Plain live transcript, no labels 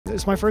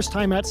It's my first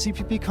time at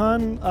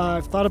CppCon.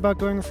 I've thought about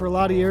going for a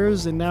lot of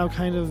years and now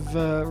kind of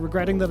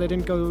regretting that I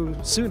didn't go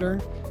sooner.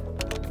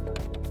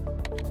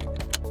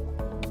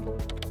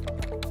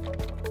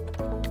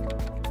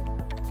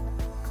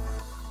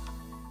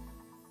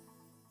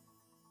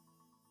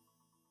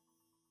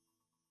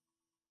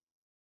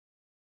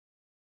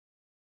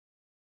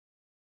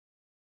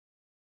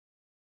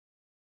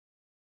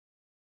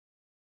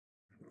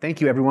 Thank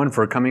you, everyone,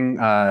 for coming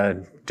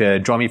to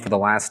join me for the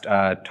last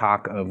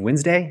talk of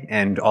Wednesday,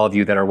 and all of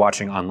you that are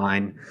watching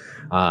online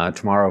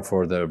tomorrow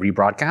for the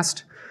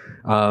rebroadcast.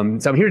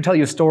 So I'm here to tell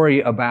you a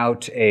story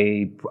about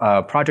a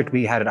project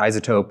we had at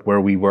iZotope where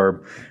we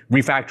were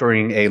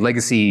refactoring a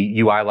legacy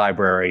UI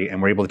library,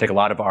 and we're able to take a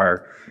lot of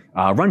our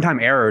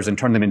runtime errors and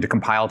turn them into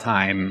compile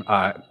time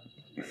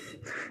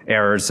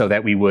errors so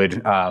that we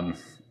would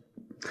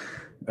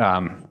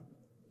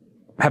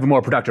have a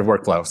more productive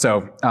workflow. So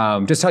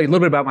just tell you a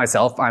little bit about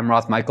myself. I'm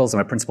Roth Michaels. I'm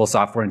a principal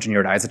software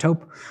engineer at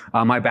iZotope.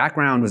 My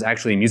background was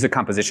actually in music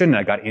composition, and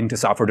I got into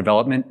software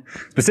development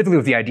specifically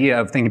with the idea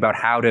of thinking about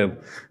how to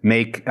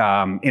make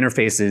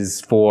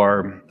interfaces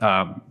for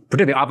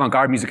particularly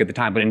avant-garde music at the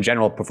time, but in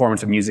general,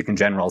 performance of music in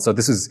general. So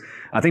this is,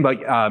 I think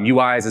about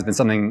UIs has been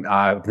something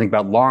I think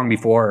about long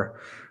before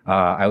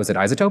I was at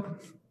iZotope.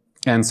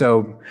 And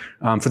so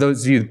for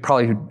those of you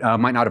probably who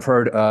might not have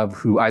heard of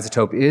who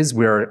iZotope is,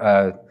 we're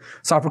a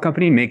software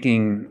company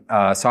making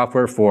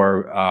software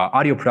for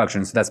audio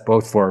production. So that's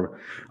both for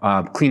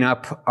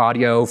cleanup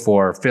audio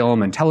for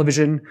film and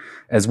television,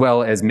 as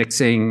well as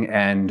mixing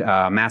and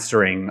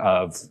mastering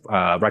of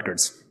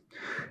records.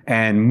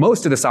 And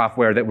most of the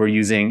software that we're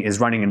using is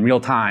running in real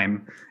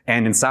time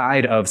and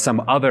inside of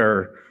some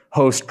other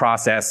host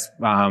process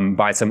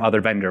by some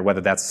other vendor, whether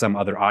that's some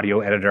other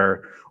audio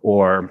editor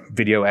or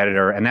video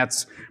editor. And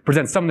that's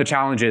presents some of the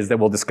challenges that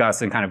we'll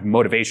discuss and kind of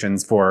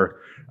motivations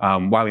for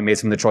why we made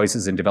some of the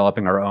choices in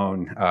developing our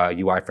own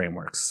UI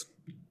frameworks.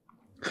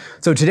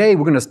 So today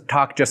we're going to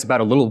talk just about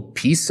a little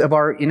piece of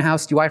our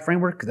in-house UI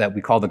framework that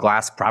we call the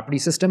GlassProperties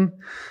system.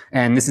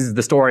 And this is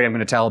the story I'm going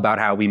to tell about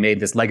how we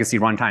made this legacy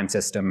runtime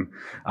system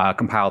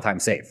compile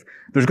time safe.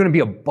 There's going to be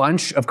a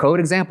bunch of code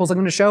examples I'm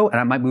going to show, and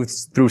I might move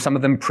through some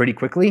of them pretty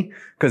quickly,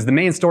 because the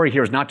main story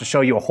here is not to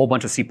show you a whole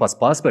bunch of C++, but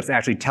to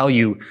actually tell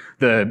you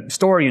the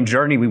story and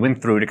journey we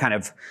went through to kind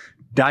of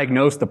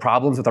diagnose the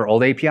problems with our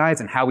old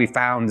APIs and how we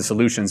found the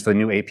solutions for the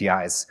new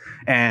APIs.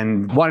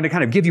 And wanted to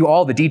kind of give you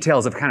all the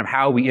details of kind of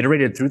how we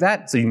iterated through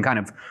that, so you can kind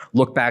of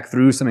look back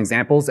through some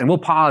examples. And we'll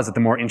pause at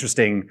the more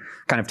interesting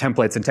kind of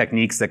templates and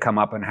techniques that come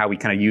up and how we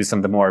kind of use some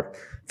of the more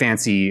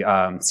fancy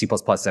C++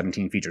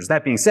 17 features.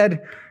 That being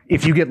said,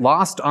 if you get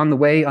lost on the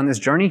way on this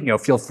journey,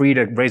 feel free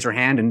to raise your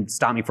hand and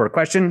stop me for a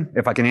question.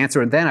 If I can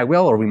answer it then, I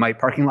will, or we might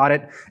parking lot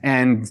it.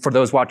 And for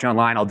those watching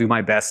online, I'll do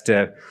my best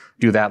to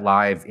do that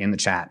live in the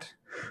chat.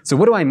 So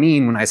what do I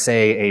mean when I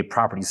say a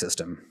property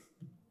system?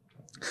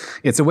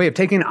 It's a way of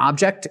taking an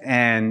object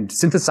and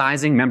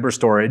synthesizing member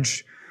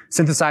storage,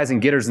 synthesizing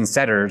getters and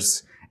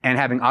setters, and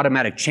having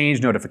automatic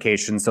change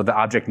notifications so the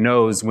object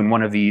knows when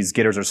one of these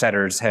getters or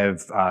setters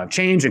have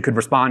changed and could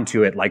respond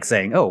to it, like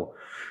saying, oh,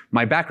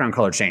 my background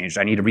color changed,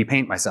 I need to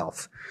repaint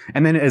myself.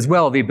 And then as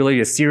well, the ability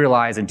to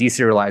serialize and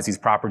deserialize these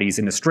properties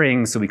into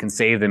strings so we can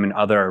save them in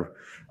other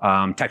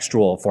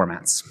textual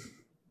formats.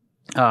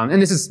 And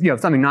this is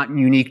something not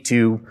unique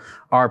to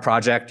our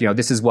project.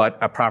 This is what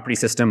a property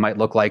system might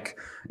look like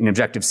in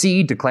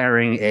Objective-C,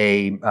 declaring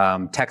a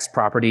text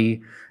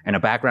property and a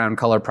background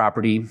color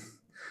property.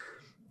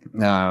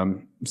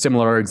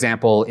 Similar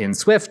example in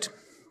Swift.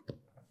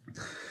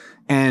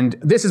 And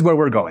this is where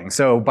we're going.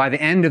 So by the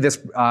end of this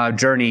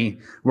journey,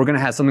 we're going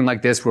to have something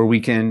like this where we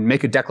can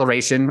make a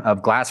declaration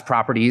of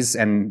GlassProperties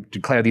and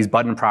declare these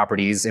button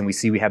properties. And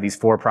we have these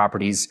 4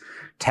 properties: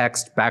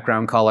 text,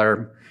 background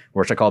color,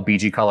 which I call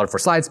BG color for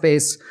slide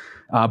space,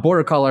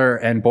 border color,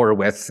 and border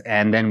width.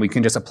 And then we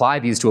can just apply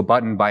these to a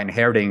button by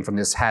inheriting from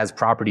this has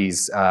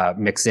properties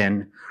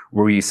mix-in,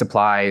 where we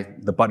supply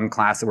the button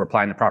class that we're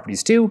applying the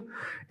properties to,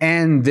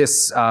 and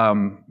this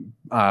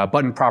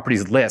button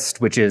properties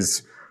list, which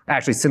is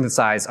actually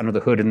synthesized under the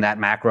hood in that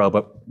macro,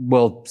 but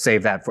we'll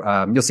save that.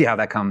 You'll see how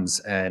that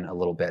comes in a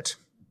little bit.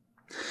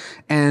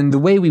 And the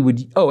way we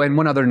would, and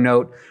one other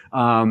note,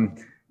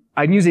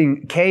 I'm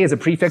using k as a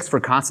prefix for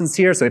constants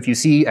here. So if you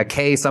see a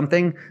k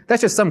something,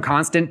 that's just some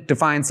constant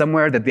defined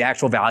somewhere that the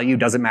actual value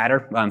doesn't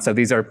matter. So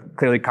these are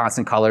clearly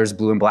constant colors,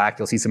 blue and black.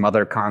 You'll see some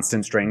other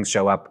constant strings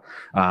show up.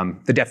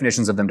 The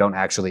definitions of them don't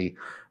actually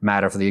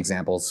matter for the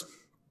examples.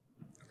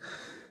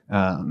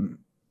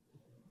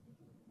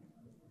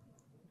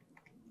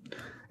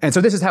 And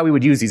so this is how we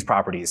would use these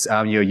properties.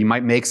 You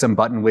might make some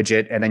button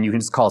widget, and then you can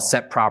just call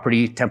set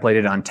property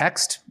templated on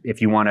text if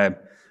you want to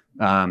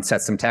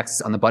set some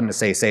text on the button to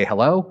say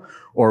hello,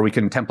 or we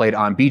can template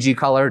on BG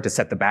color to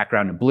set the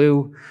background to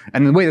blue.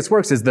 And the way this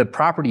works is the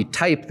property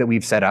type that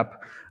we've set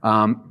up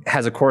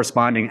has a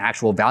corresponding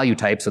actual value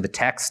type. So the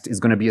text is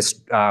going to be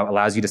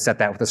allows you to set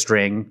that with a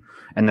string,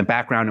 and the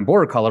background and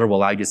border color will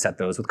allow you to set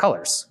those with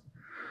colors.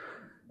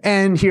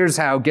 And here's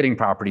how getting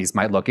properties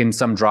might look. In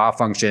some draw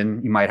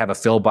function, you might have a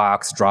fill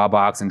box, draw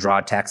box, and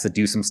draw text that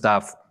do some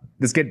stuff.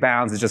 This get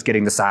bounds is just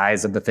getting the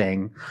size of the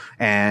thing.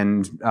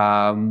 And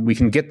we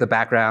can get the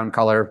background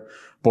color,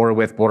 border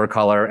width, border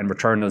color, and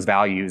return those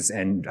values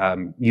and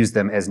use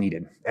them as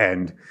needed.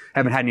 And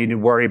haven't had any to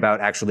worry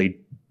about actually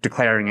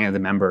declaring any of the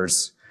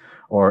members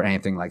or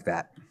anything like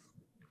that.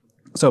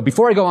 So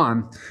before I go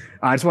on,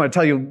 I just want to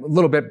tell you a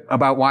little bit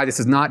about why this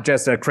is not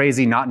just a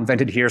crazy, not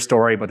invented here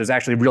story, but there's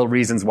actually real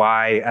reasons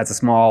why, as a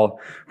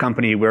small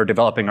company, we're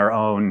developing our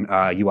own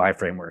UI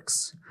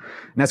frameworks.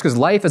 And that's because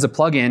life as a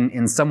plugin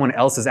in someone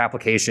else's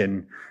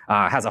application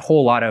has a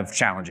whole lot of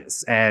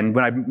challenges. And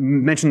when I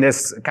mentioned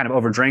this kind of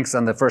over drinks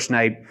on the first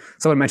night,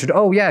 someone mentioned,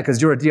 oh yeah,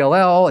 because you're a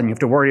DLL and you have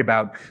to worry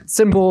about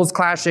symbols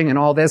clashing and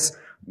all this.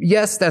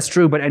 Yes, that's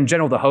true, but in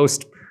general, the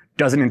host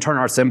doesn't intern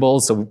our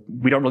symbols, so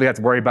we don't really have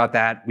to worry about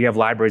that. We have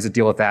libraries that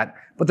deal with that,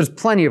 but there's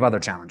plenty of other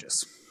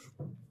challenges.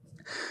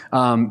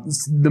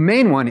 The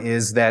main one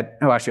is that,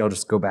 oh, actually, I'll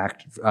just go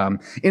back.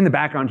 In the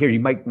background here, you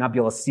might not be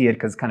able to see it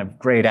because it's kind of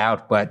grayed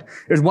out, but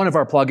there's one of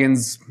our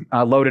plugins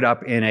loaded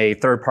up in a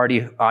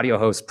third-party audio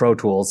host, Pro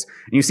Tools,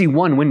 and you see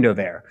one window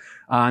there.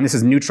 And this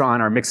is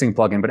Neutron, our mixing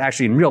plugin, but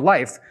actually in real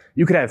life,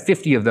 you could have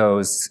 50 of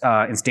those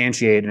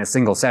instantiate in a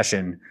single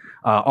session,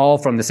 all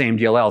from the same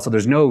DLL. So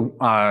there's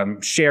no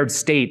shared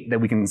state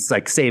that we can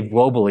like save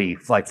globally,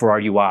 like for our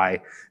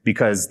UI,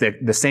 because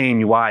the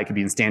same UI could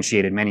be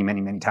instantiated many, many,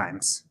 many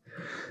times.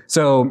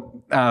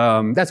 So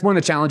that's one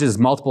of the challenges,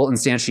 multiple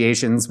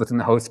instantiations within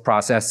the host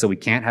process, so we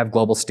can't have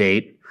global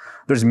state.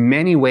 There's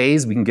many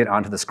ways we can get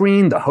onto the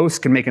screen. The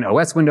host can make an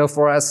OS window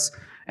for us,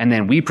 and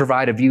then we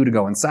provide a view to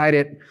go inside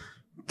it.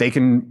 They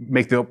can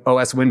make the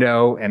OS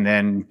window and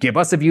then give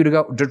us a view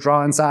to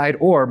draw inside,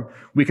 or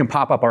we can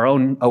pop up our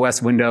own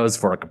OS windows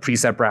for like a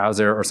preset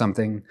browser or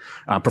something.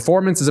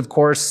 Performance is, of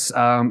course,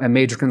 a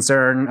major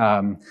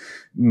concern.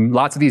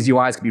 Lots of these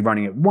UIs can be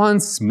running at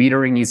once.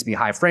 Metering needs to be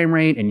high frame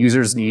rate, and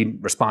users need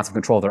responsive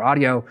control of their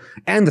audio.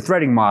 And the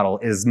threading model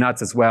is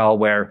nuts as well,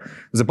 where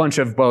there's a bunch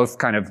of both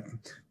kind of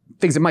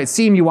things that might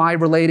seem UI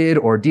related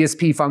or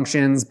DSP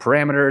functions,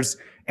 parameters,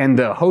 and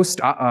the host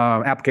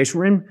application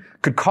we're in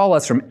could call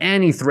us from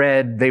any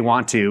thread they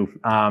want to.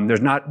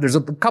 There's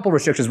a couple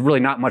restrictions, really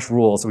not much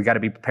rules, so we got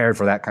to be prepared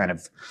for that kind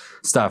of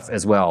stuff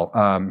as well.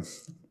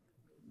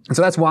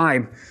 So that's why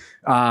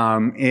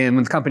when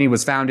the company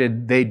was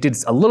founded, they did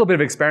a little bit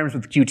of experiments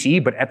with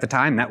Qt, but at the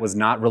time that was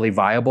not really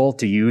viable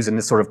to use in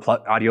this sort of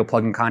audio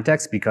plugin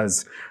context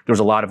because there was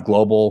a lot of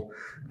global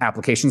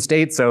application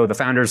state. So the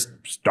founders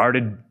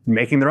started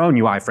making their own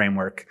UI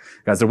framework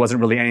because there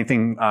wasn't really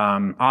anything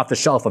off the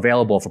shelf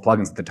available for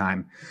plugins at the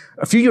time.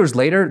 A few years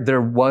later,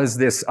 there was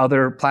this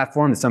other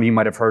platform that some of you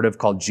might have heard of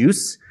called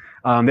Juice.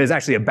 There's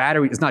actually a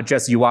battery. It's not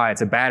just UI.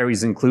 It's a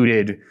batteries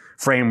included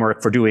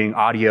framework for doing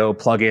audio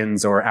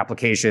plugins or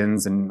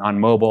applications and on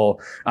mobile.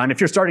 And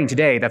if you're starting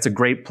today, that's a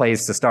great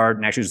place to start.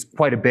 And actually, just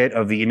quite a bit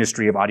of the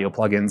industry of audio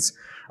plugins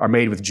are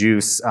made with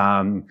Juice.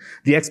 The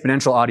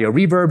exponential audio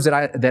reverbs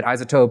that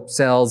iZotope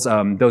sells,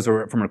 those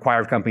are from an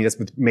acquired company that's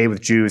made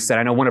with Juice. And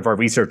I know one of our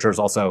researchers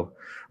also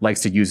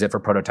likes to use it for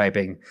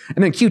prototyping.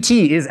 And then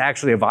Qt is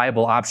actually a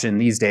viable option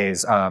these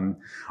days.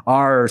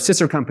 Our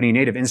sister company,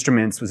 Native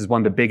Instruments, which is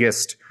one of the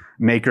biggest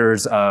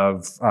makers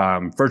of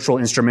virtual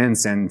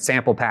instruments and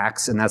sample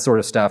packs and that sort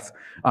of stuff,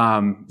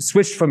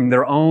 switched from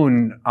their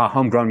own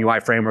homegrown UI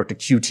framework to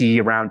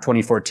Qt around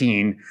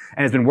 2014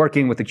 and has been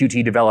working with the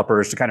Qt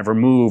developers to kind of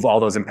remove all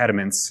those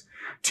impediments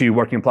to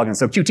working in plugins.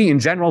 So Qt in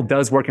general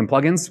does work in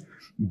plugins.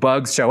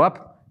 Bugs show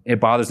up. It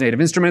bothers Native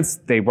Instruments.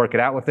 They work it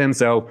out with them.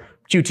 So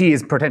Qt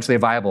is potentially a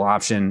viable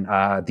option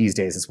these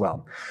days as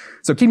well.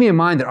 So keeping in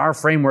mind that our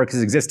framework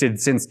has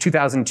existed since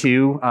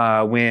 2002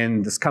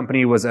 when this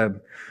company was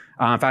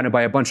founded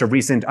by a bunch of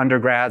recent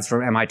undergrads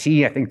from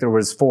MIT. I think there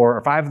was 4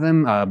 or 5 of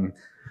them.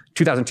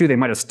 2002, they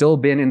might have still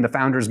been in the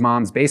founder's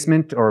mom's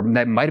basement, or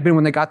that might have been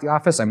when they got the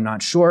office. I'm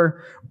not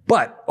sure.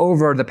 But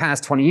over the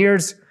past 20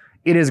 years,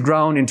 it has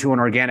grown into an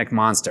organic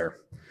monster.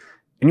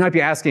 And you might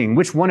be asking,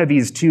 which one of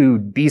these two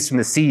beasts from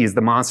the sea is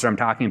the monster I'm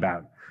talking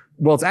about?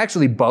 Well, it's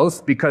actually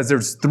both, because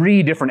there's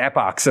 3 different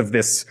epochs of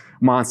this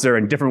monster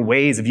and different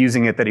ways of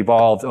using it that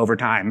evolved over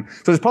time.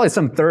 So there's probably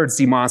some third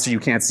sea monster you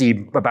can't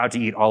see about to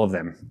eat all of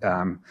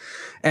them.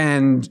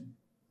 And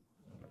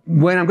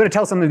when I'm going to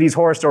tell some of these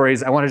horror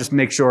stories, I want to just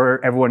make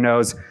sure everyone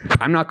knows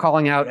I'm not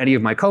calling out any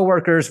of my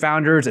coworkers,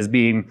 founders, as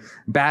being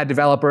bad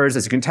developers.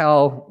 As you can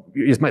tell,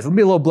 it might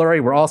be a little blurry.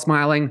 We're all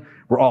smiling.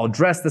 We're all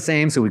dressed the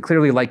same, so we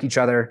clearly like each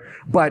other.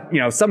 But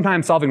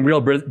sometimes solving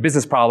real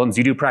business problems,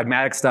 you do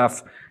pragmatic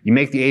stuff. You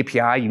make the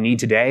API you need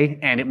today,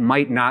 and it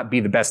might not be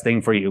the best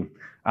thing for you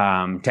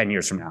 10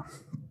 years from now.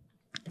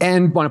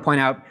 And want to point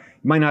out,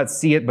 you might not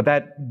see it, but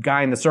that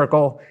guy in the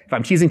circle, if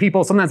I'm teasing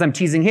people, sometimes I'm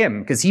teasing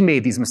him because he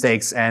made these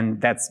mistakes, and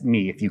that's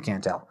me, if you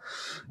can't tell.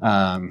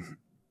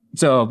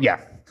 So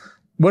yeah,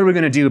 what are we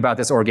going to do about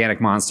this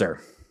organic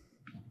monster?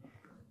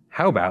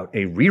 How about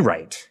a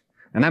rewrite?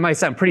 And that might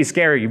sound pretty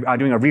scary,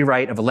 doing a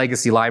rewrite of a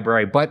legacy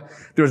library, but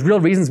there's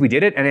real reasons we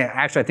did it, and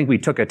actually I think we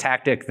took a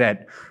tactic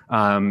that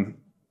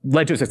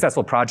led to a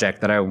successful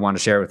project that I want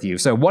to share with you.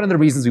 So one of the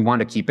reasons we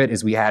wanted to keep it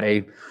is we had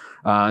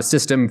a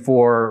system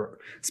for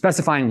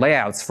specifying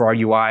layouts for our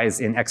UIs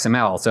in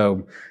XML.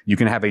 So you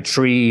can have a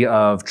tree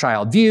of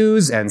child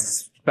views and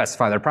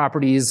specify their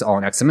properties all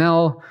in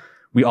XML.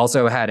 We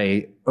also had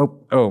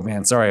oh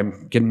man, sorry,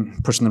 I'm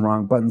pushing the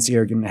wrong buttons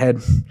here, getting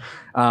ahead.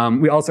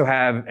 We also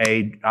have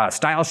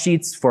style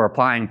sheets for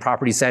applying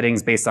property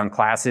settings based on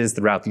classes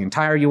throughout the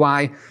entire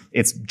UI.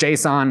 It's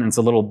JSON, and it's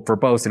a little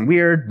verbose and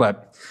weird,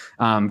 but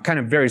kind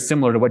of very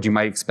similar to what you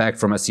might expect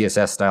from a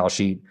CSS style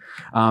sheet.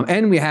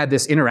 And we had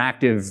this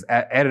interactive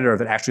editor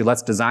that actually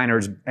lets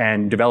designers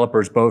and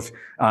developers both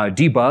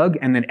debug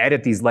and then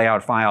edit these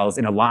layout files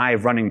in a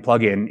live running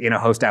plugin in a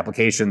host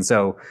application.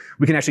 So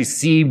we can actually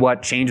see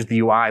what changes the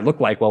UI look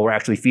like while we're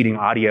actually feeding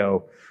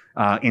audio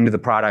into the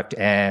product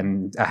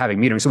and having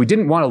metering. So we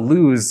didn't want to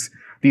lose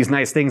these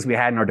nice things we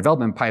had in our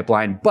development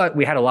pipeline, but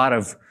we had a lot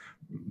of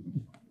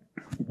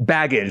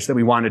baggage that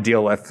we wanted to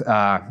deal with.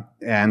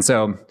 And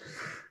so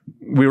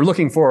we were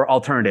looking for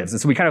alternatives.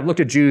 And so we kind of looked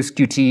at Juice,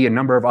 Qt, a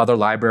number of other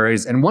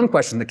libraries. And one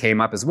question that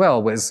came up as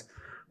well was,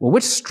 well,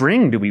 which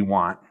string do we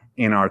want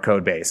in our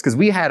code base? Because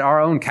we had our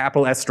own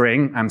capital S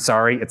string. I'm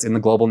sorry, it's in the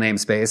global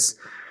namespace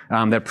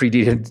that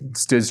predated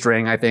std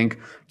string, I think.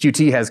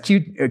 Qt has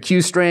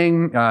Q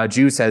string,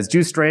 Juice has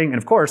Juice string, and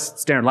of course,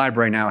 standard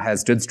library now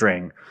has std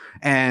string.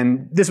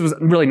 And this was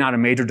really not a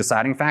major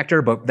deciding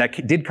factor, but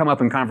that did come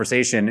up in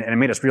conversation, and it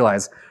made us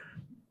realize,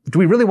 do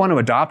we really want to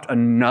adopt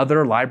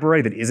another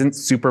library that isn't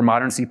super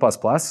modern C++?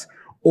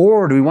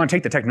 Or do we want to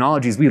take the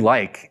technologies we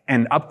like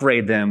and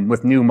upgrade them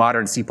with new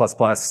modern C++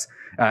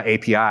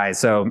 APIs?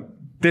 So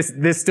this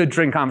std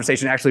string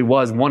conversation actually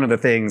was one of the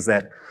things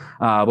that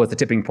was the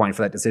tipping point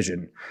for that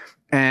decision.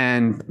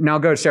 And now I'll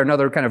go share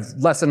another kind of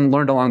lesson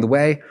learned along the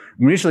way.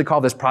 We initially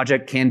called this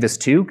project Canvas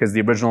 2 because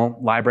the original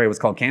library was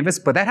called Canvas,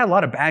 but that had a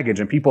lot of baggage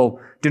and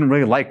people didn't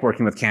really like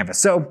working with Canvas.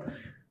 So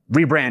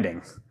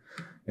rebranding.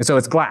 And so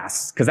it's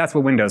Glass, because that's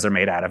what windows are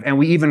made out of. And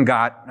we even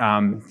got,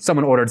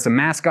 someone ordered some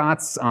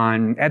mascots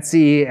on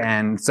Etsy,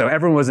 and so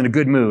everyone was in a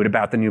good mood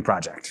about the new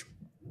project.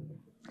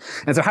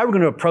 And so how are we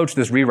going to approach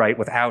this rewrite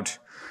without,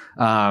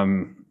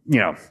 having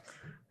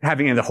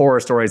any of the horror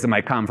stories that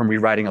might come from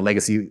rewriting a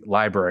legacy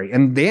library?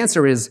 And the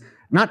answer is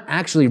not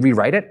actually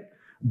rewrite it,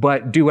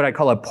 but do what I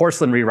call a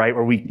porcelain rewrite,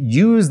 where we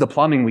use the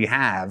plumbing we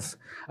have.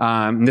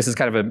 And this is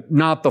kind of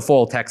not the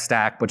full tech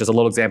stack, but just a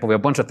little example. We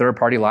have a bunch of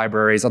third-party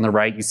libraries. On the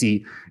right, you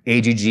see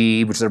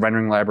AGG, which is a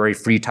rendering library,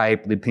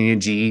 FreeType,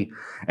 libpng,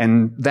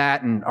 and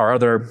that and our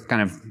other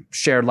kind of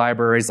shared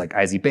libraries like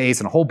IZBase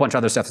and a whole bunch of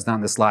other stuff that's not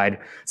on this slide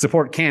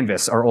support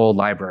Canvas, our old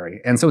library.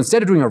 And so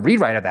instead of doing a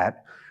rewrite of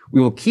that,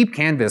 we will keep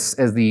Canvas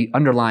as the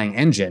underlying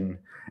engine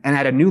and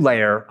add a new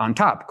layer on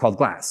top called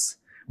Glass,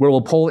 where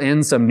we'll pull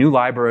in some new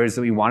libraries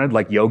that we wanted,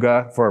 like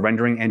Yoga for a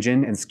rendering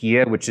engine, and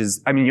Skia,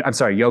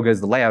 Yoga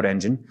is the layout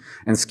engine,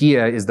 and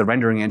Skia is the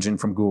rendering engine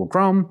from Google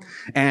Chrome,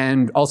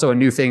 and also a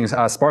new thing,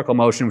 Sparkle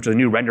Motion, which is a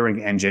new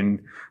rendering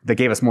engine that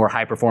gave us more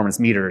high-performance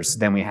meters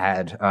than we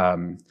had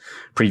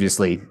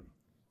previously.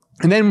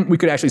 And then we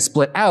could actually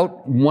split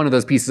out one of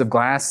those pieces of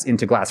Glass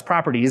into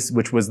GlassProperties,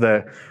 which was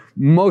the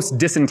most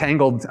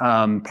disentangled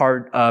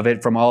part of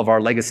it from all of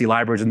our legacy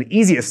libraries and the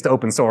easiest to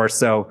open source.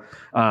 So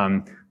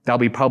that'll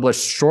be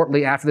published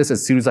shortly after this,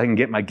 as soon as I can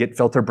get my git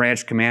filter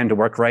branch command to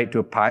work right to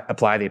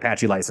apply the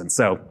Apache license.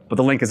 But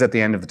the link is at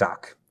the end of the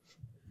talk.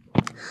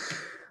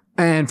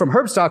 And from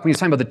Herb's talk, when he was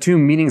talking about the two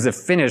meanings of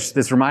finish,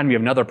 this reminded me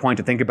of another point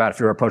to think about if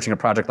you're approaching a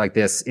project like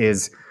this,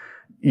 is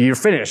you're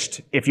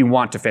finished if you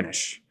want to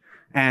finish.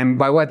 And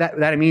by what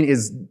that I mean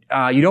is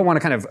you don't want to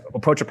kind of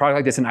approach a product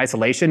like this in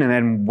isolation and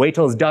then wait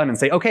till it's done and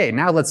say, okay,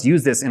 now let's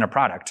use this in a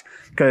product.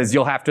 Because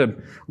you'll have to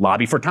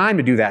lobby for time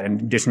to do that in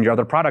addition to your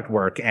other product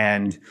work.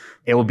 And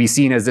it will be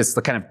seen as this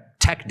kind of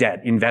tech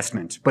debt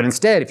investment. But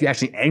instead, if you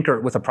actually anchor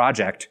it with a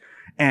project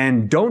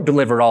and don't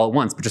deliver it all at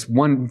once, but just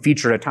one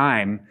feature at a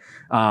time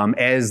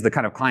as the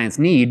kind of clients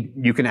need,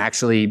 you can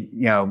actually,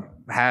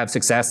 have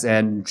success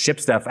and ship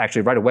stuff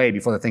actually right away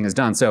before the thing is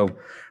done. So,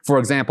 for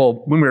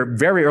example, when we were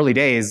very early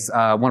days,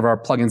 one of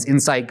our plugins,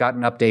 Insight, got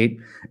an update,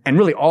 and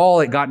really all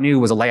it got new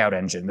was a layout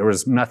engine. There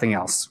was nothing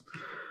else.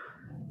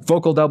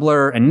 Vocal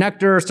Doubler and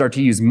Nectar start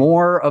to use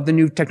more of the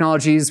new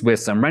technologies with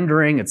some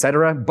rendering,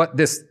 etc. But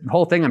this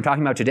whole thing I'm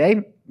talking about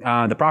today,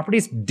 the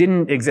properties,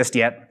 didn't exist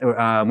yet.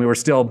 We were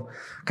still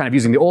kind of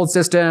using the old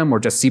system or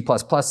just C++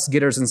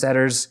 getters and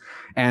setters.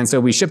 And so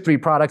we shipped 3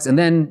 products. And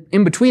then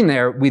in between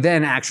there, we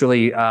then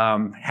actually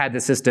had the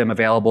system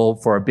available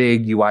for a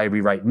big UI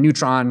rewrite in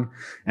Neutron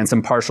and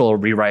some partial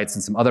rewrites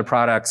in some other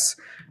products.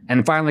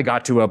 And finally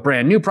got to a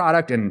brand new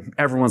product, and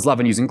everyone's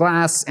loving using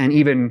Glass. And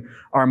even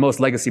our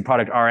most legacy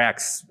product,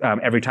 RX,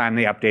 every time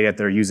they update it,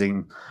 they're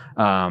using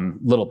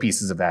little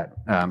pieces of that.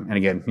 And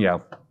again,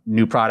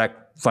 new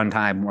product, fun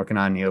time working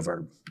on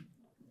NeoVerb.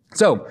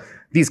 So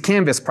these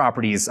Canvas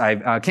properties,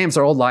 Canvas,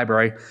 our old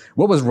library,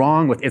 what was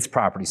wrong with its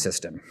property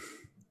system?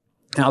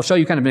 And I'll show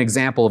you kind of an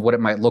example of what it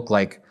might look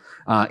like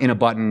in a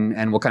button,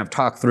 and we'll kind of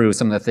talk through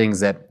some of the things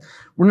that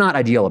were not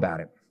ideal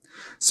about it.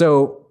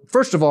 So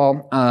first of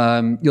all,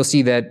 you'll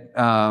see that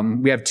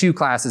we have two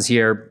classes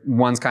here.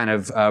 One's kind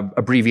of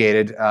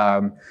abbreviated.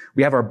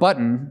 We have our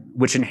button,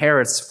 which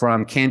inherits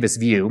from canvas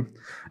view.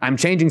 I'm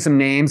changing some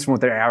names from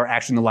what they are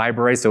actually in the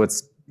library, so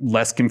it's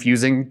less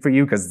confusing for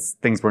you because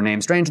things were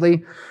named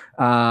strangely.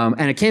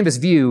 And a canvas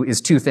view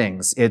is two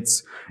things. It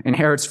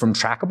inherits from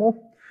trackable,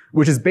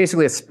 which is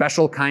basically a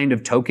special kind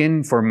of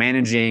token for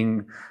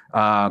managing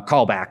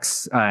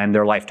callbacks and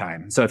their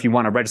lifetime. So if you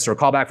want to register a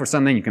callback for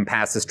something, you can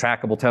pass this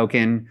trackable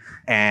token,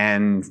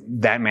 and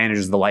that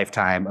manages the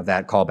lifetime of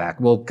that callback.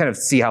 We'll kind of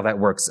see how that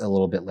works a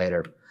little bit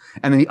later.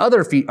 And then the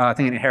other thing it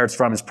inherits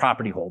from is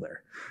property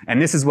holder.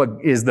 And this is what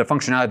is the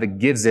functionality that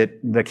gives it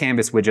the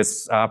Canvas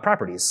widget's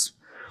properties.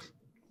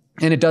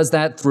 And it does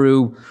that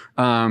through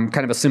kind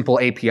of a simple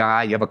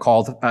API. You have a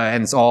call,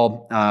 and it's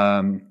all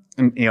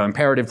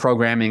imperative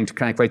programming to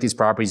kind of create these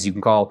properties. You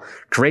can call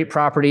create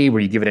property,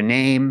 where you give it a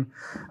name,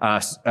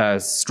 a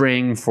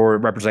string for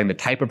representing the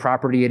type of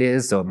property it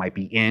is, so it might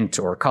be int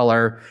or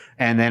color,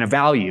 and then a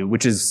value,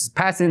 which is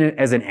passed in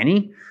as an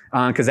any,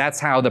 because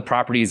that's how the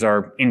properties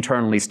are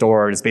internally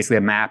stored. It's basically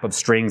a map of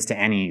strings to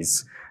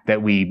any's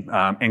that we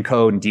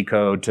encode and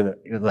decode to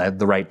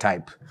the right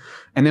type.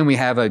 And then we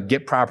have a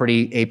get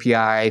property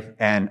API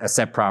and a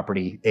set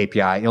property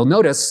API. You'll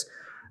notice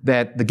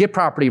that the get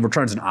property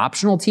returns an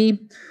optional T,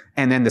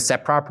 and then the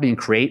set property and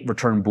create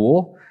return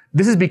bool.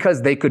 This is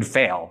because they could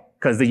fail,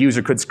 because the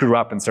user could screw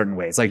up in certain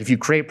ways. Like if you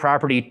create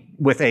property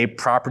with a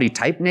property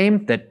type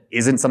name that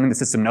isn't something the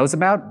system knows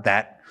about,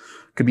 that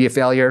could be a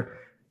failure.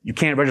 You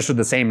can't register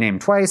the same name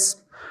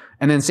twice.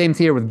 And then same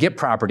here with get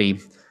property.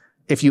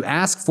 If you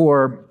ask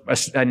for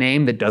a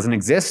name that doesn't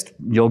exist,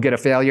 you'll get a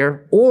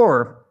failure.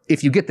 Or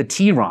if you get the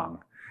T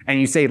wrong and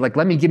you say, like,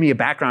 give me a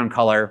background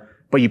color,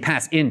 but you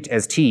pass int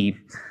as T,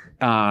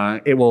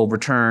 it will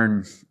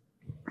return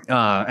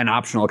an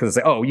optional, because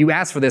it's like, oh, you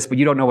asked for this, but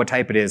you don't know what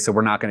type it is, so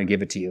we're not going to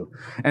give it to you.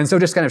 And so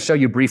just kind of show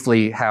you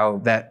briefly how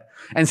that,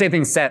 and same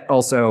thing, set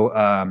also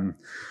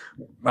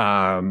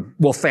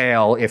will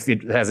fail if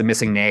it has a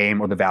missing name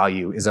or the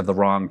value is of the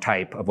wrong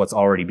type of what's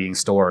already being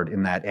stored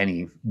in that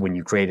any when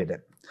you created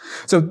it.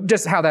 So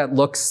just how that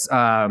looks,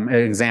 an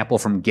example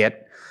from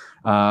Git.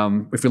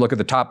 If we look at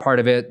the top part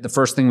of it, the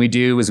first thing we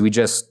do is we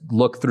just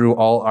look through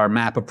all our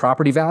map of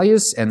property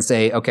values and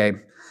say, okay,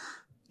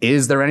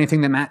 is there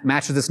anything that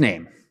matches this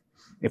name?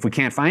 If we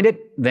can't find it,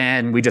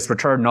 then we just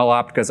return null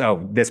op because,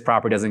 oh, this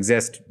property doesn't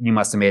exist. You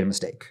must have made a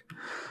mistake.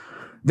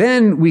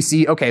 Then we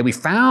see, okay, we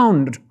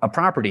found a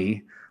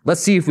property. Let's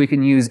see if we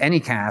can use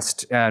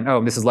anycast. And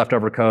oh, this is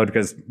leftover code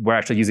because we're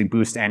actually using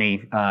boost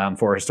any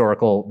for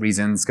historical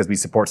reasons because we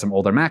support some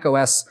older Mac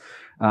OS.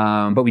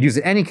 But we use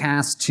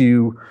anycast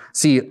to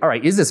see, all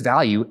right, is this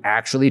value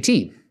actually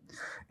T?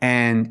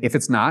 And if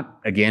it's not,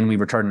 again, we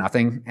return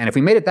nothing. And if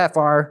we made it that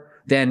far,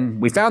 then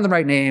we found the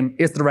right name,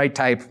 it's the right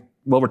type,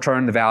 we'll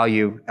return the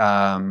value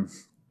to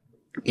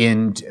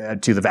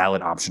the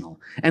valid optional.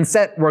 And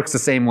set works the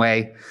same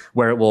way,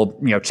 where it will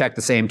check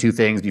the same two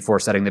things before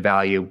setting the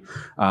value.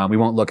 We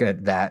won't look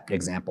at that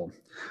example.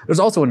 There's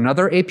also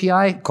another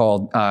API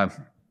called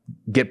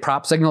get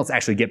prop signal. It's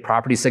actually get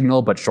property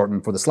signal, but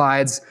shortened for the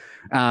slides.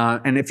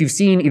 And if you've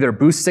seen either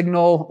boost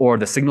signal or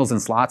the signals and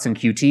slots in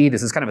Qt,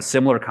 this is kind of a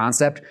similar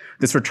concept.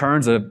 This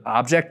returns an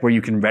object where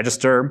you can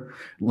register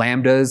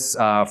lambdas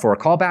for a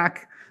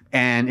callback.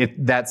 And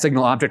that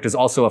signal object is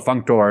also a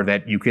functor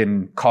that you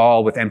can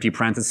call with empty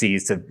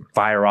parentheses to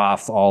fire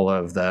off all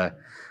of the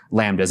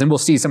lambdas. And we'll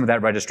see some of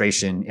that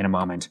registration in a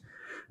moment.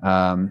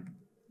 And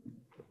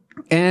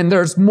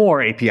there's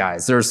more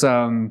APIs. There's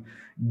some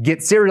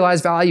get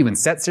serialized value and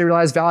set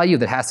serialized value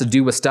that has to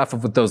do with stuff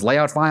with those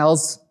layout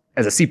files.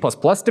 As a C++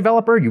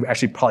 developer, you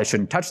actually probably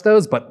shouldn't touch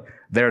those, but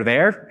they're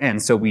there,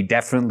 and so we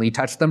definitely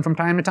touch them from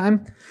time to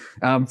time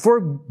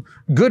for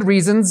good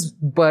reasons,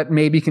 but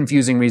maybe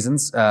confusing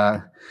reasons.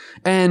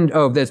 And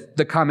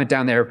the comment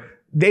down there,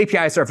 the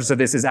API surface of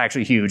this is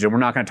actually huge, and we're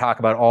not going to talk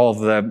about all of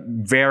the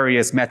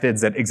various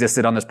methods that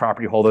existed on this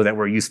property holder that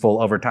were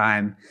useful over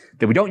time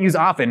that we don't use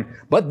often,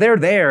 but they're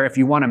there if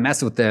you want to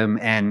mess with them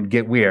and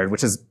get weird,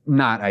 which is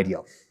not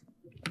ideal.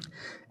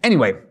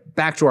 Anyway,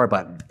 back to our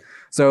button.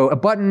 So a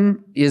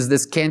button is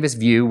this canvas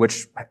view,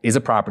 which is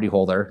a property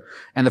holder.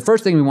 And the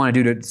first thing we want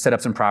to do to set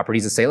up some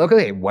properties is say,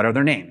 okay, what are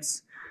their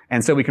names?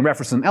 And so we can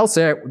reference them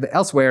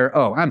elsewhere.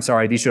 Oh, I'm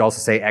sorry, these should also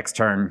say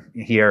extern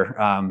here,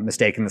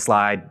 mistake in the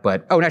slide.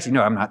 But, oh, and actually,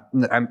 no, I'm not.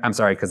 I'm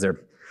sorry, because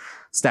they're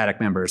static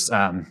members.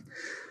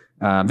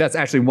 That's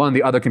actually one of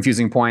the other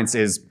confusing points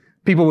is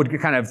people would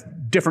kind of,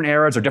 different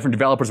eras or different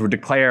developers would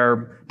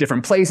declare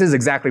different places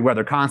exactly where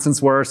their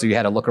constants were. So you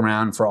had to look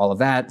around for all of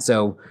that.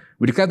 So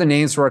we declare the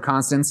names for our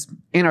constants.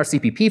 In our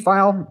CPP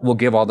file, we'll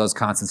give all those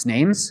constants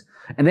names.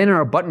 And then in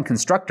our button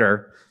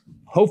constructor,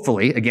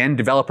 hopefully, again,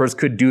 developers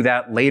could do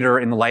that later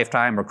in the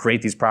lifetime or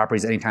create these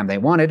properties anytime they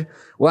wanted.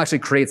 We'll actually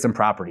create some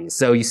properties.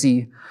 So you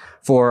see,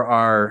 for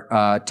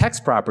our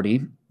text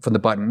property from the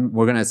button,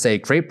 we're going to say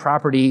create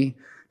property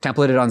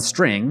templated on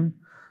string,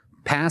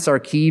 pass our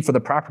key for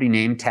the property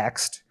name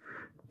text,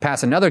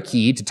 pass another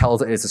key to tell us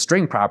that it's a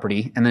string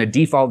property, and then a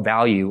default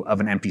value of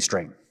an empty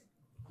string.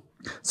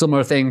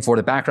 Similar thing for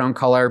the background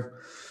color,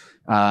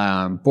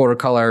 border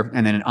color,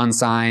 and then an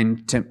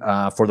unsigned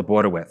for the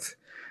border width.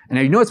 And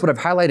now you notice what I've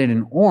highlighted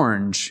in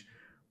orange,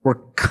 we're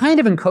kind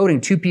of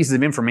encoding two pieces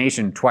of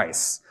information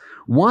twice.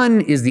 One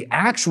is the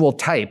actual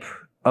type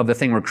of the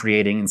thing we're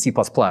creating in C++,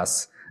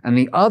 and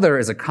the other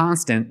is a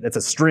constant that's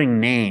a string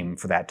name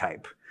for that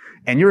type.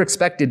 And you're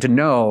expected to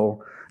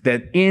know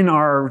that in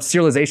our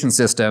serialization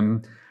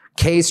system,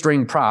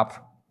 k-string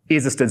prop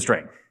is a std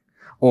string,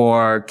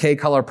 or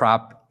k-color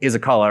prop is a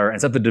color, and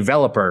it's up to the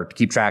developer to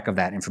keep track of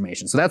that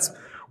information. So that's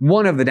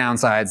one of the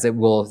downsides that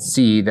we'll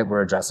see that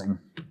we're addressing.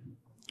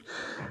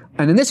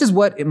 And then this is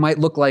what it might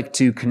look like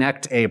to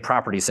connect a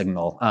property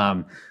signal.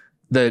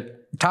 The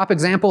top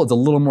example is a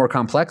little more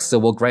complex, so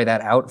we'll gray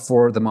that out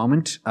for the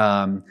moment.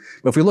 But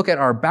if we look at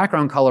our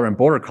background color and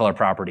border color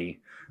property,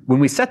 when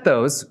we set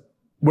those,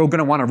 we're going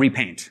to want to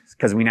repaint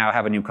because we now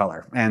have a new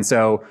color. And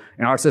so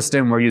in our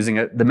system, we're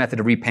using the method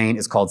to repaint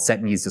is called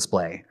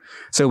setNeedsDisplay.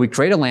 So we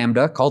create a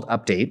lambda called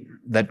update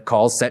that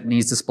calls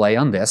setNeedsDisplay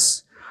on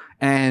this,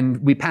 and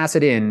we pass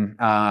it in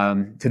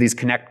to these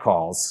connect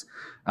calls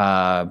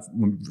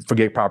for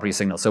get property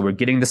signal. So we're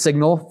getting the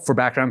signal for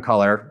background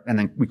color, and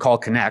then we call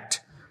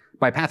connect.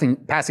 By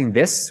passing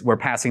this, we're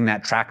passing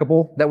that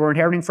trackable that we're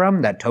inheriting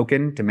from, that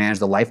token to manage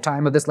the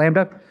lifetime of this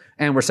lambda,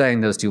 and we're setting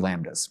those two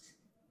lambdas.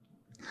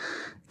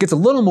 It gets a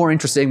little more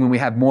interesting when we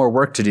have more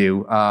work to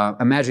do.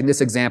 Imagine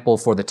this example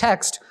for the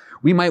text.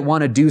 We might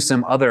want to do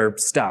some other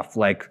stuff,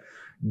 like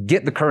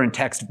get the current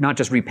text, not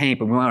just repaint,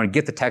 but we want to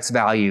get the text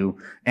value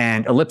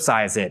and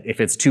ellipsize it if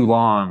it's too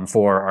long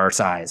for our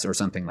size or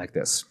something like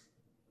this.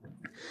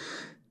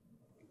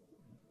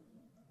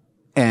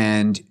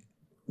 And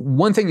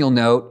one thing you'll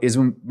note is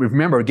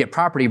remember, get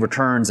property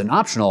returns an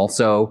optional.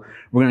 So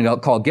we're going to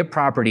call get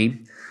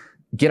property,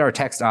 get our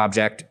text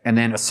object, and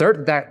then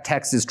assert that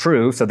text is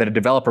true so that a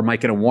developer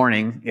might get a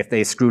warning if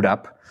they screwed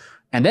up.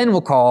 And then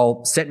we'll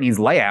call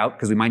setNeedsLayout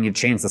because we might need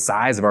to change the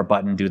size of our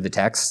button due to the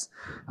text.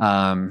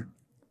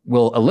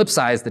 We'll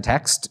ellipsize the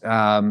text,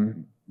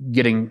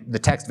 getting the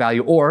text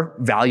value or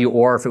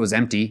if it was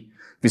empty,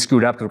 if we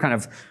screwed up, because we're kind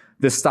of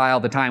this style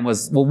at the time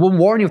was, well, we'll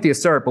warn you with the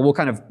assert, but we'll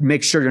kind of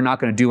make sure you're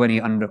not going to do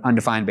any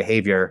undefined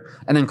behavior,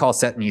 and then call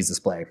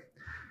setNeedsDisplay.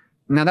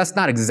 Now, that's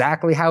not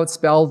exactly how it's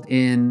spelled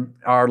in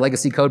our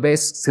legacy code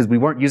base, because we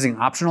weren't using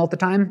optional at the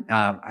time.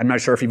 I'm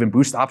not sure if even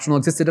boost optional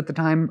existed at the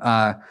time,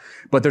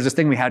 but there's this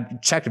thing we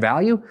had checked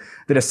value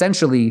that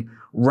essentially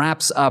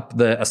wraps up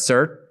the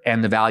assert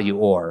and the value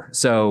or.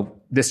 So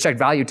this checked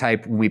value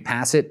type, when we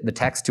pass it the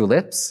text to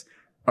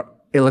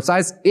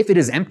ellipsize, if it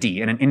is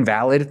empty and an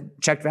invalid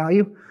checked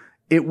value,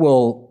 it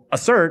will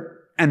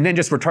assert and then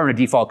just return a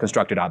default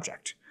constructed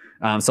object.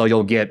 So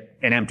you'll get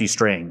an empty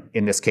string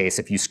in this case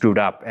if you screwed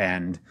up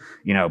and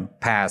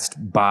passed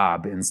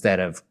Bob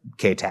instead of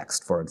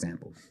ktext, for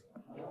example.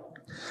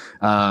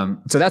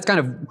 So that's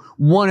kind of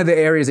one of the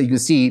areas that you can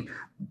see.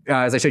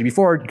 As I showed you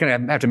before, you kind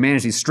of have to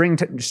manage these string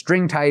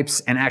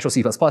types and actual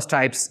C++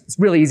 types. It's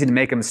really easy to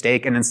make a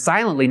mistake and then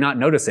silently not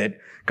notice it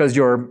because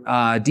your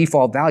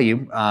default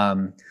value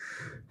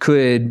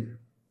could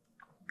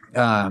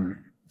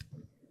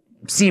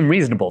seem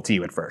reasonable to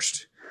you at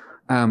first.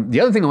 The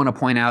other thing I want to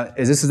point out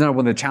is this is one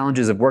of the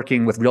challenges of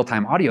working with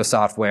real-time audio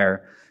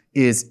software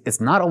is it's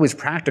not always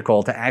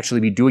practical to actually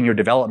be doing your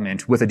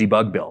development with a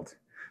debug build.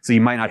 So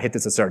you might not hit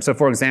this assert. So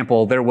for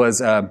example, there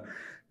was a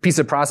piece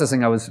of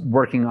processing I was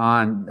working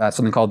on,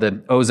 something called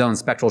the ozone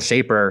spectral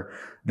shaper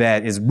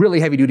that is really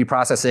heavy-duty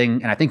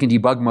processing. And I think in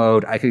debug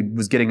mode, I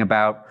was getting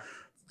about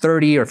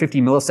 30 or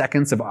 50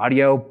 milliseconds of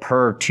audio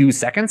per 2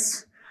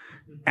 seconds.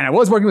 And I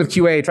was working with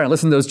QA trying to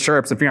listen to those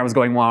chirps and figure out what was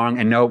going wrong,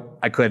 and nope,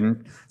 I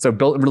couldn't. So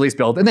release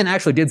build, and then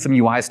actually did some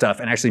UI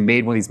stuff and actually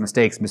made one of these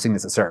mistakes missing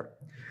this assert.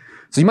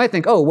 So you might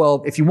think, oh,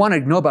 well, if you want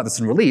to know about this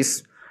in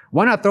release,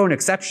 why not throw an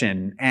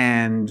exception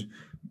and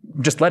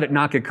just let it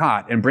not get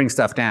caught and bring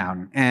stuff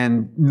down?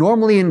 And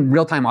normally in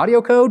real-time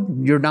audio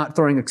code, you're not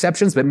throwing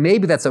exceptions, but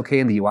maybe that's okay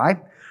in the UI.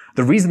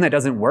 The reason that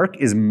doesn't work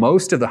is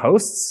most of the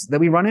hosts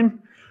that we run in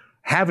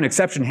have an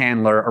exception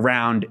handler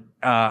around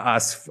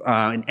us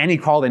in any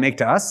call they make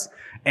to us.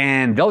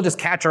 And they'll just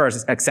catch our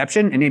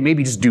exception and they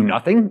maybe just do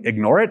nothing,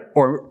 ignore it,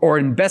 or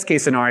in best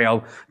case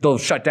scenario, they'll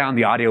shut down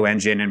the audio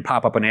engine and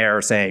pop up an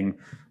error saying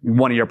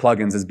one of your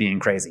plugins is being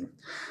crazy.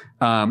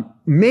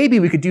 Maybe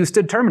we could do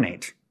std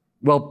terminate.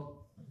 Well,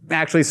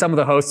 actually, some of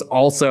the hosts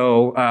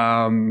also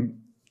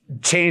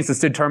change the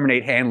std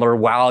terminate handler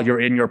while you're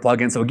in your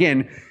plugin. So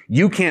again,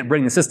 you can't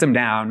bring the system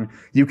down.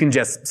 You can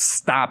just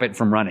stop it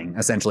from running,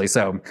 essentially.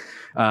 So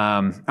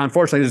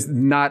unfortunately, there's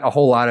not a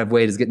whole lot of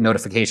ways to get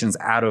notifications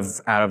out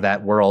of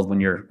that world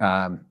when you're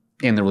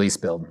in the release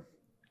build.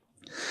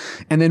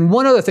 And then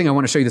one other thing I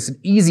want to show you that's an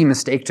easy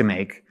mistake to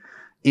make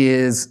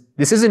is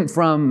this isn't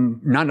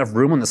from not enough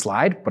room on the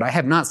slide, but I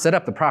have not set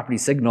up the property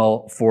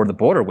signal for the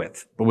border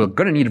width. But we're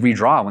going to need to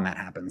redraw when that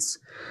happens.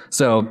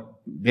 So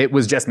it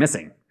was just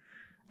missing.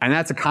 And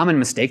that's a common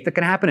mistake that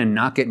can happen and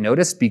not get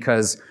noticed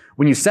because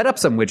when you set up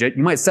some widget,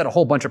 you might set a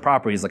whole bunch of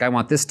properties like I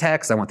want this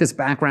text, I want this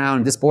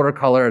background, this border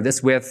color,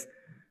 this width.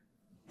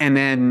 And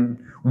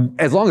then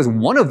as long as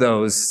one of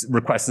those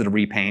requested a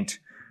repaint,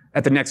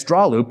 at the next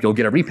draw loop, you'll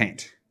get a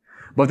repaint.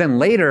 But then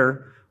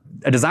later,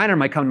 a designer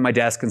might come to my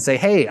desk and say,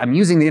 hey, I'm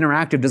using the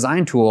interactive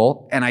design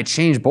tool and I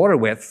change border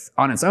width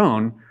on its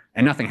own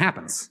and nothing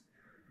happens.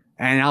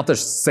 And I'll have to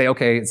say,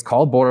 okay, it's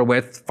called border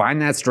width,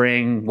 find that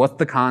string, what's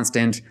the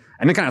constant,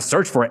 and then kind of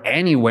search for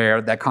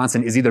anywhere that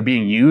constant is either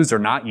being used or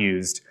not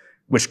used,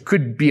 which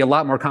could be a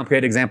lot more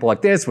complicated example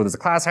like this, where there's a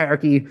class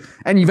hierarchy,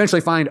 and you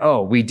eventually find,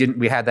 oh, we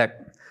had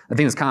that, the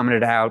thing was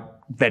commented out,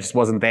 that just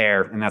wasn't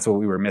there, and that's what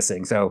we were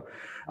missing. So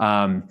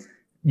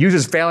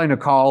users failing to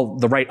call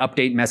the right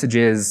update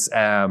messages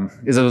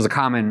was a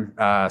common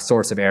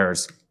source of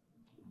errors.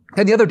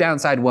 And the other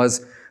downside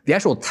was the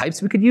actual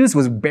types we could use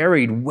was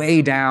buried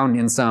way down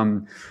in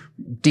some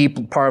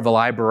deep part of the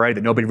library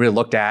that nobody really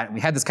looked at. We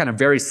had this kind of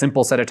very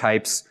simple set of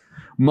types.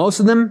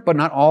 Most of them, but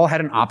not all, had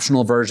an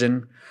optional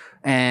version.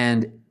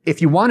 And if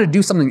you want to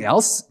do something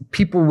else,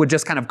 people would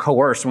just kind of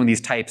coerce one of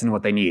these types into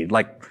what they need.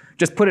 Like,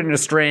 just put it in a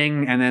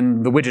string, and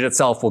then the widget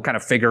itself will kind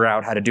of figure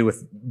out how to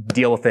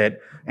deal with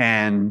it.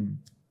 And,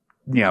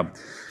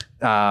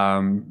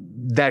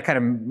 that kind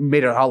of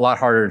made it a lot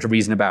harder to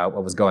reason about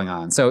what was going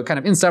on. So kind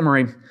of in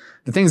summary,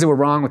 the things that were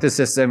wrong with this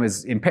system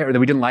is that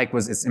we didn't like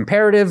was it's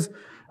imperative.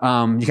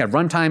 You had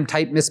runtime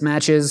type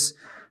mismatches.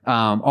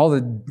 All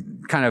the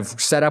kind of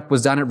setup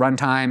was done at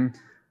runtime.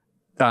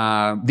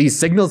 These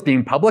signals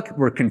being public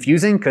were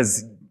confusing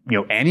because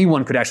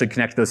anyone could actually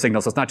connect to those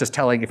signals. So it's not just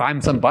telling if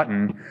I'm some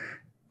button,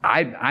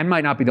 I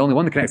might not be the only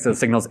one that connects to those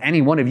signals.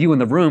 Any one of you in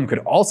the room could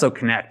also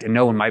connect and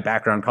know when my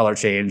background color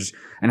changed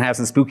and have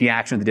some spooky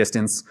action at the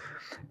distance.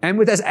 And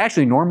that's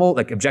actually normal,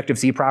 like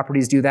Objective-C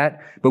properties do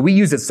that, but we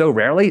use it so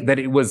rarely that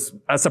it was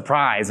a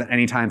surprise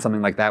any time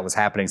something like that was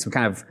happening. So we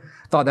kind of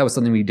thought that was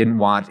something we didn't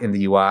want in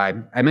the UI.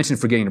 I mentioned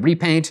forgetting to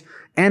repaint,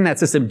 and that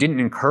system didn't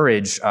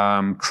encourage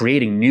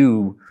creating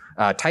new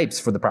types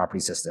for the property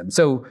system.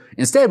 So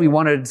instead, we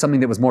wanted something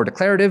that was more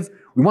declarative.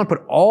 We want to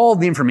put all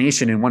the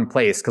information in one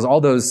place because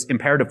all those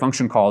imperative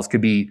function calls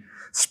could be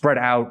spread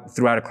out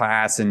throughout a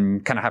class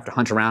and kind of have to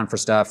hunt around for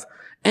stuff.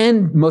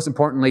 And most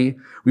importantly,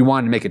 we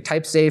wanted to make it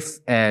type safe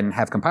and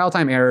have compile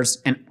time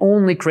errors and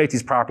only create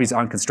these properties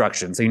on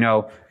construction.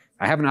 So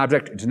I have an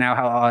object, it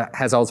now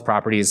has all its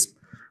properties,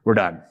 we're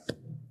done.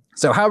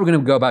 So how are we going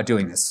to go about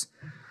doing this?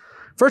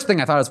 First thing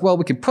I thought is, well,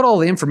 we could put all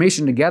the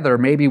information together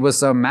maybe with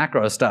some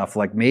macro stuff,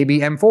 like maybe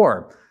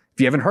M4. If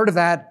you haven't heard of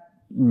that,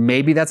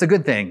 maybe that's a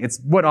good thing. It's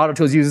what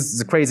AutoTools uses.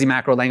 It's a crazy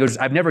macro language.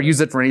 I've never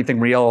used it for anything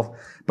real,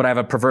 but I have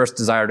a perverse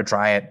desire to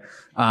try it.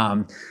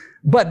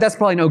 But that's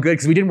probably no good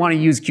because we didn't want to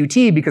use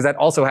Qt because that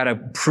also had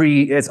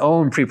its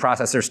own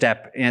preprocessor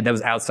step and that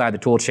was outside the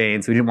tool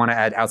chain. So we didn't want to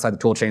add outside the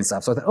tool chain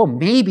stuff. So I thought, oh,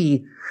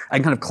 maybe I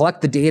can kind of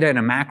collect the data in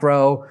a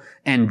macro,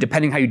 and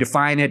depending how you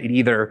define it, it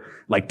either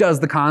like does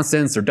the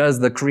constants or does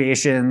the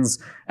creations.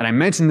 And I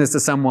mentioned this to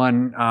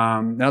someone,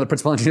 another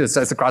principal engineer that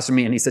sits across from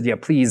me, and he said, yeah,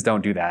 please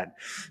don't do that.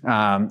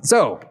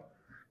 So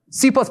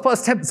C++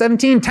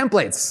 17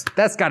 templates,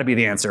 that's got to be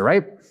the answer,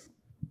 right?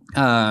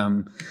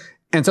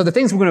 And so the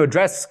things we're going to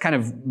address, kind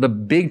of the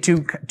big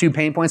two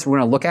pain points we're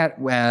going to look at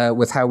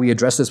with how we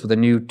address this with a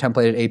new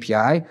templated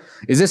API,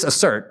 is this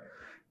assert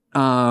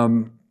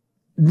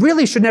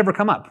really should never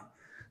come up.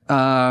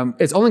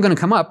 It's only going to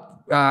come up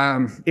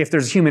if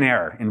there's human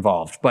error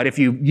involved. But if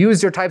you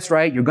use your types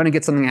right, you're going to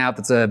get something out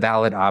that's a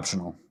valid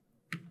optional.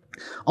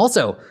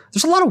 Also,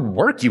 there's a lot of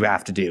work you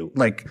have to do.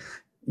 Like,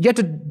 you have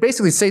to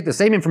basically say the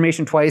same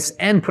information twice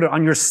and put it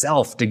on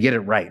yourself to get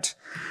it right.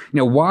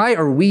 Why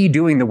are we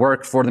doing the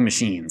work for the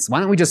machines? Why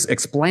don't we just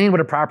explain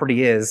what a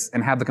property is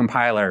and have the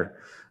compiler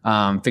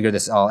figure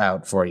this all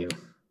out for you?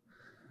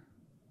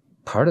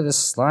 Part of this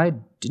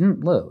slide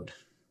didn't load.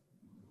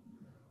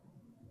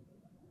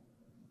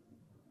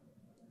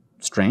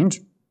 Strange.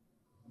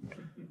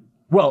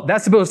 Well,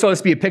 that's supposed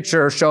to be a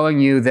picture showing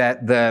you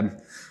that the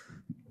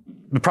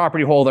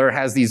property holder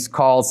has these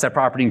calls, set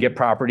property and get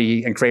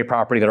property and create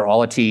property that are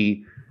all a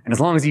T. And as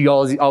long as you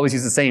always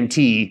use the same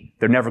T,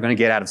 they're never going to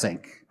get out of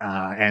sync.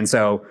 And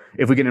so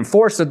if we can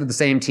enforce it with the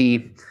same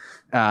T,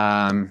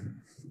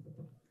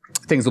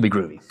 things will be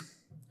groovy.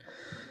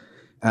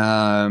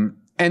 And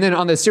then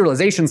on the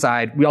serialization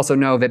side, we also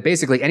know that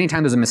basically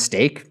anytime there's a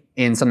mistake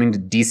in something to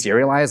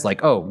deserialize,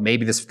 like, oh,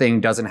 maybe this thing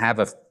doesn't have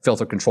a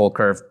filter control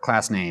curve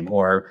class name,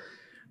 or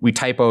we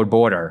typoed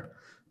border,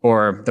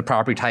 or the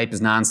property type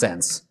is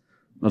nonsense,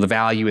 or the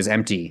value is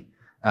empty.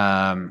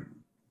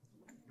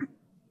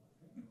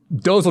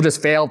 Those will just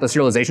fail at the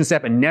serialization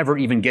step and never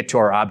even get to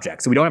our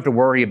object. So we don't have to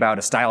worry about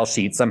a style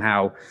sheet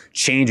somehow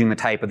changing the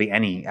type of the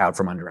any out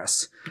from under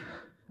us.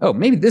 Oh,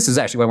 maybe this is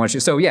actually what I want to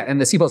show. So yeah, in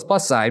the C++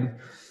 side,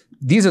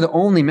 these are the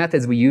only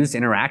methods we use to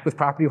interact with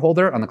property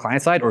holder on the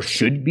client side, or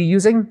should be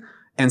using.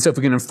 And so if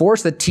we can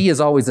enforce that T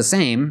is always the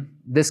same,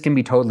 this can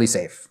be totally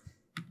safe.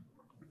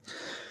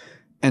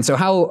 And so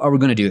how are we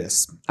going to do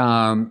this?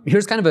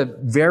 Here's kind of a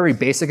very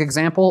basic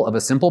example of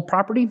a simple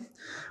property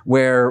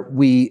where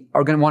we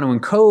are going to want to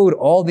encode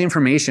all the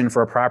information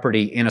for a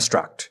property in a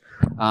struct.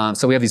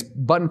 So we have these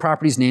button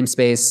properties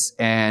namespace,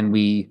 and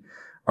we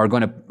are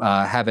going to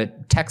have a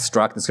text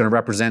struct that's going to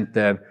represent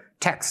the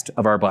text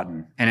of our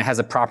button. And it has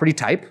a property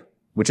type,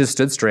 which is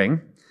std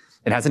string.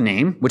 It has a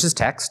name, which is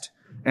text,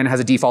 and it has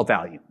a default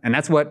value. And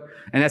that's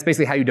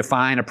basically how you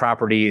define a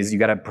property, is you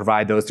got to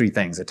provide those three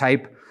things: a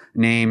type,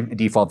 name, a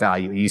default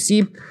value. You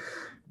see,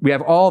 we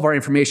have all of our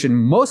information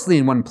mostly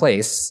in one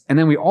place. And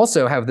then we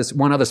also have this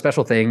one other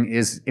special thing,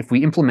 is if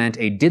we implement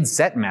a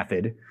didSet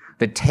method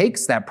that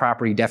takes that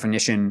property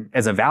definition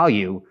as a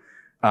value,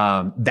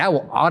 that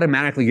will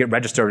automatically get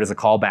registered as a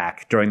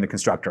callback during the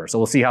constructor. So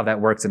we'll see how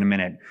that works in a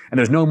minute. And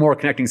there's no more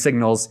connecting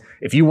signals.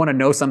 If you want to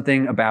know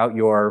something about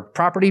your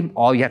property,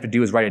 all you have to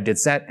do is write a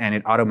didSet, and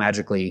it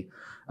automatically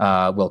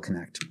will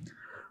connect.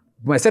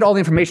 When I said all the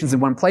information's in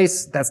one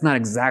place, that's not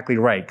exactly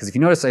right. Because if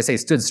you notice I say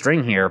std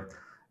string here,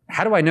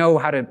 how do I know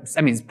how to,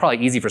 I mean, it's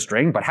probably easy for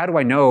string, but how do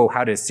I know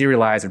how to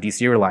serialize or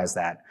deserialize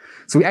that?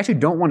 So we actually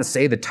don't want to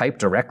say the type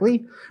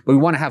directly, but we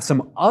want to have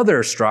some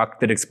other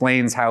struct that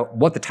explains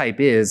what the type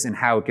is and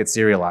how it gets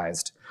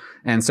serialized.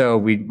 And so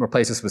we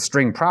replace this with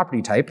string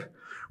property type,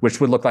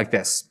 which would look like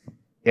this.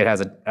 It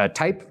has a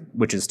type,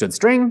 which is std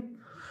string,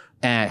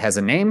 and it has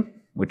a name,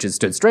 which is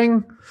std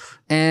string,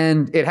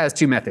 and it has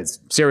two methods: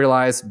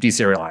 serialize,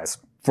 deserialize.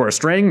 For a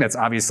string, that's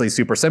obviously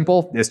super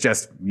simple. It's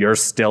just, you're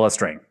still a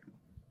string.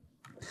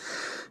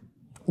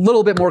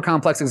 Little bit more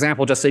complex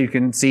example, just so you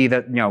can see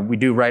that, we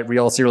do write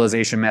real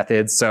serialization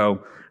methods.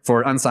 So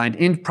for unsigned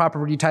int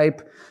property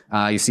type,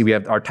 you see we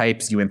have our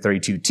types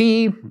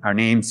uint32t, our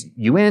names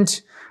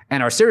uint,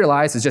 and our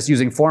serialize is just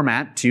using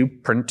format to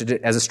print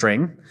it as a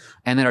string.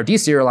 And then our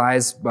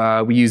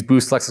deserialize, we use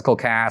boost lexical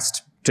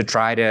cast to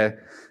try to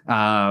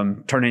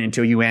turn it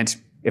into a uint.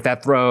 If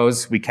that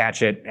throws, we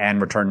catch it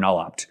and return null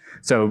opt.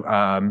 So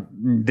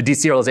the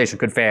deserialization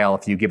could fail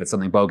if you give it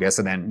something bogus,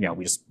 and then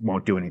we just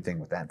won't do anything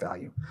with that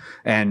value.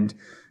 And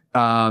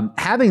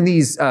having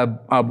these a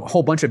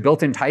whole bunch of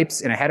built-in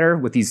types in a header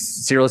with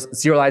these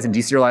serialize and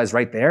deserialize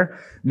right there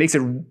makes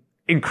it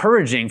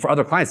encouraging for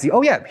other clients to see,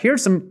 oh yeah,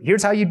 here's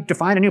how you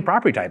define a new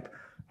property type.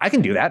 I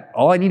can do that.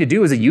 All I need to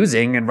do is a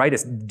using and write a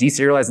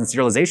deserialize and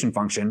serialization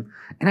function.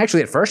 And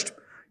actually, at first,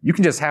 you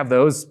can just have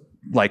those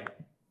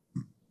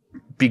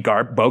be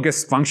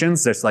bogus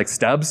functions, just like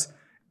stubs,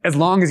 as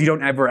long as you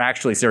don't ever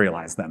actually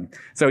serialize them.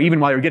 So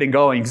even while you're getting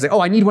going, you can say, oh,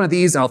 I need one of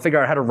these, and I'll figure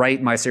out how to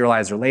write my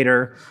serializer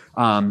later.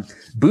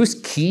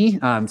 Boost key,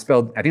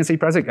 spelled, I think it's how you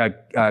pronounce it,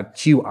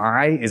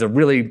 QI, is a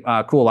really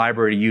cool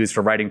library to use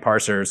for writing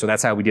parsers. So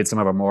that's how we did some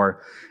of our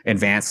more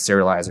advanced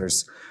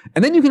serializers.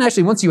 And then you can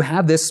actually, once you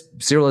have this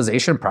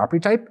serialization property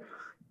type,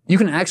 you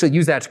can actually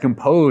use that to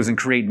compose and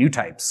create new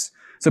types.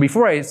 So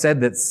before I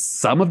said that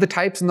some of the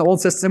types in the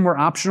old system were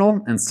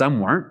optional and some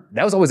weren't.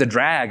 That was always a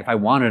drag if I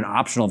wanted an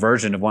optional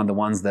version of one of the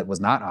ones that was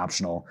not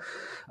optional.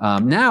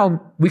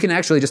 Now we can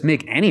actually just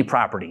make any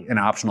property an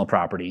optional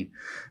property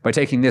by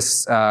taking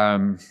this.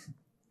 There's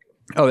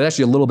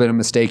actually a little bit of a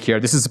mistake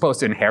here. This is supposed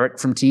to inherit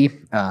from T.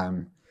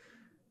 I'm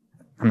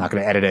not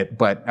going to edit it,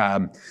 but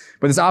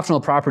this optional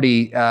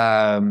property,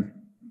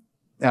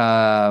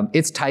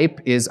 its type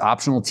is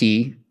optional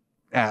T.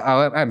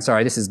 I'm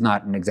sorry, this is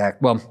not an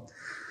exact,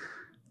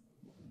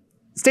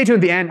 stay tuned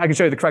at the end. I can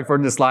show you the correct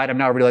version of the slide. I'm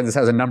now realizing this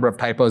has a number of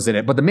typos in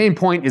it. But the main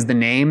point is the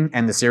name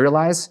and the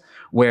serialize,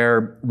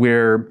 where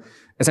we're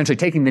essentially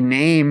taking the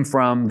name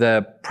from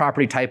the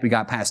property type we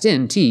got passed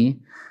in, T,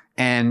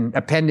 and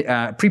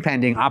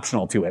prepending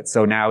optional to it.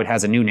 So now it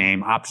has a new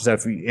name. So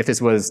if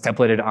this was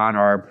templated on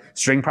our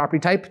string property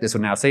type, this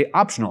would now say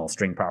optional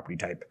string property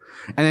type.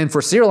 And then for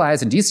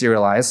serialize and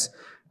deserialize,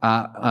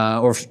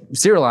 or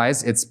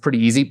serialize, it's pretty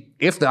easy.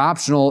 If the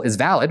optional is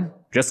valid,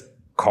 just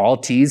call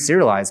T's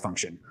serialize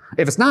function.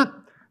 If it's not,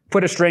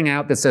 put a string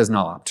out that says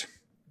null opt.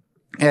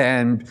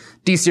 And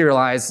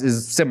deserialize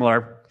is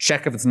similar.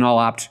 Check if it's null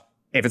opt.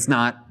 If it's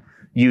not,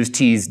 use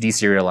T's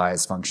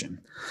deserialize function.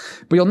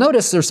 But you'll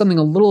notice there's something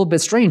a little bit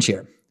strange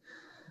here.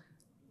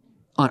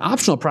 On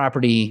optional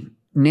property,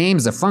 name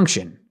is a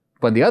function.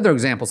 But in the other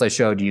examples I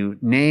showed you,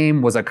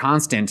 name was a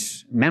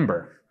constant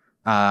member.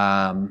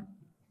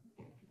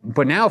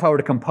 But now if I were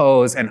to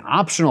compose an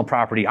optional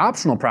property,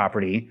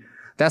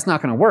 that's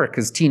not going to work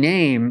because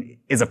tname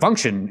is a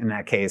function in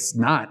that case,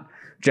 not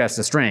just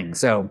a string.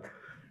 So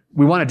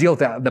we want to deal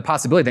with the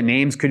possibility that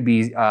names could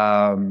be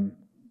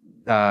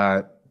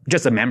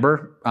just a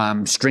member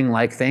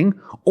string-like thing,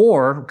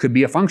 or could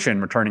be a function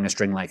returning a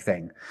string-like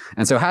thing.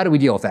 And so how do we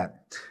deal with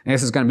that? And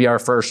this is going to be our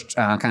first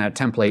kind of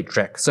template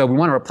trick. So we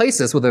want to replace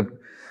this with a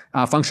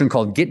function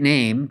called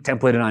getName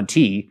templated on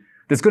T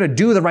that's going to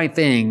do the right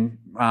thing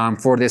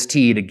for this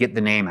T to get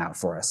the name out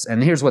for us.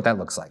 And here's what that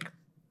looks like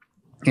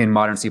in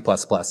modern C++.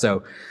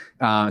 So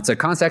it's a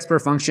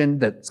constExpr function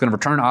that's going to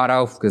return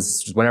auto because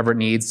it's just whatever it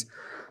needs,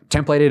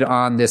 templated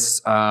on this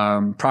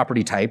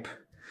property type.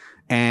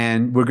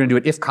 And we're going to do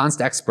it if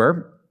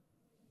constExpr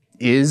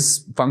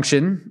is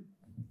function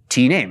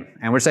tname.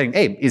 And we're saying,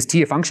 hey, is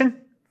T a function?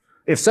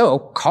 If so,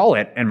 call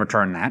it and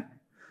return that.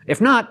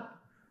 If not,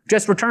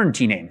 just return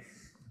tname.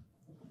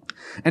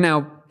 And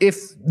now,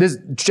 if this,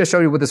 just show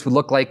you what this would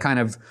look like, kind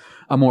of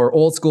a more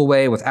old school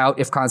way without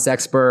if const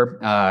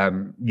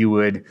expr, you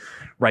would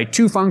write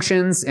two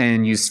functions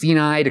and use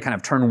phenai to kind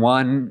of turn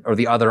one or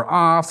the other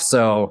off.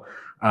 So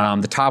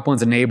the top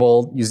one's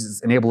enabled,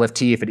 uses enable if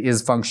t if it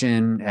is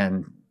function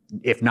and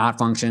if not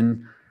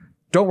function.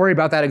 Don't worry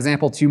about that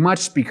example too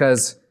much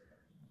because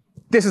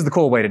this is the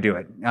cool way to do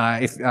it.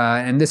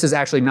 And this is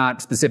actually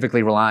not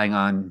specifically relying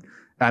on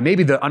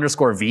maybe the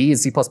underscore v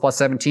is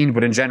C++17,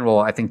 but in general,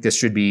 I think this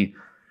should be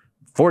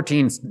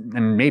 14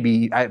 and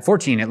maybe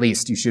 14 at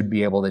least. You should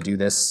be able to do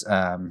this.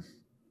 And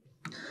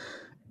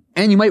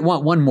you might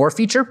want one more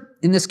feature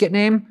in this get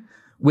name,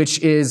 which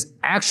is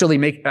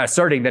actually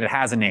asserting that it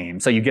has a name.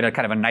 So you get a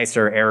kind of a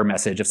nicer error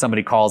message if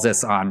somebody calls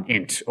this on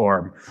int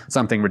or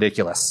something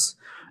ridiculous.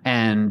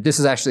 And this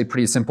is actually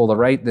pretty simple to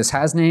write. This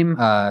has name.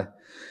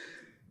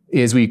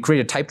 Is we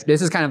create a type.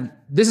 This is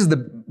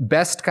the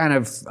best kind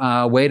of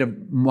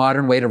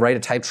modern way to write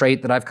a type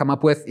trait that I've come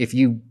up with. If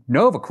you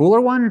know of a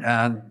cooler one,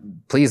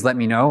 please let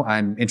me know.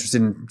 I'm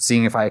interested in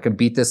seeing if I could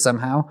beat this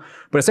somehow.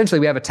 But essentially,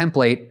 we have a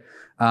template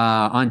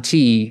on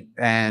T,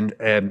 and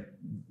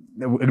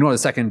ignore the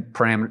second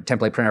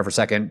template parameter for a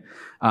second.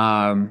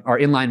 Our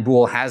inline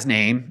bool has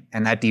name,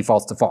 and that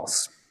defaults to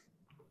false.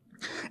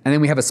 And then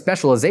we have a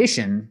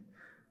specialization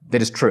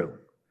that is true.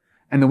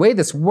 And the way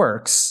this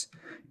works,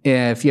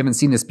 if you haven't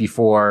seen this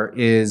before,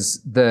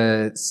 is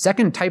the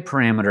second type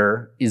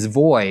parameter is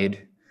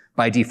void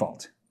by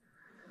default.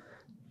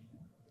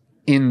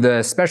 In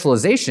the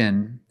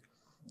specialization,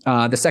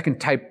 the second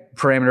type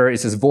parameter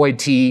is this void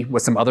t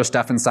with some other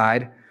stuff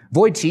inside.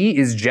 Void t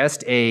is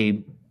just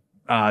a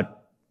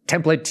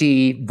template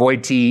t,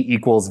 void t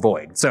equals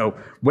void. So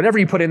whatever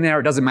you put in there,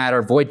 it doesn't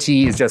matter. Void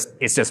t is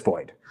just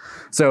void.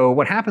 So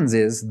what happens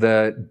is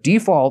the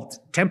default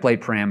template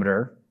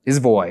parameter is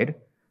void.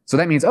 So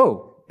that means,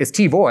 oh, it's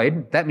t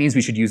void, that means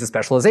we should use a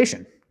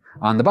specialization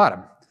on the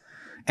bottom.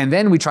 And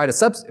then we try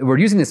to we're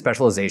using this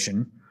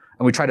specialization,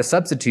 and we try to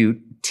substitute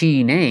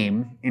t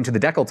name into the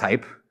decal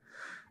type.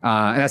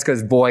 And that's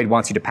because void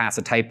wants you to pass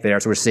a type there.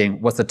 So we're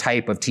saying, what's the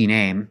type of t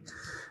name?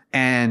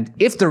 And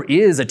if there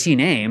is a t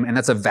name, and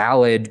that's a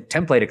valid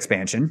template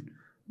expansion,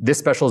 this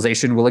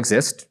specialization will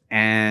exist,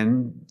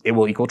 and it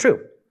will equal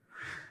true.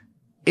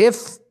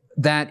 If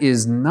there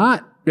is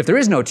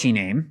no t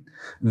name,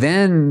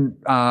 then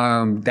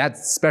that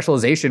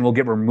specialization will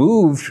get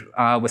removed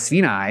with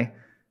phenai,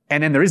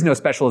 and then there is no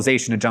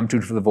specialization to jump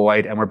to for the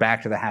void, and we're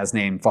back to the has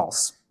name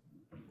false.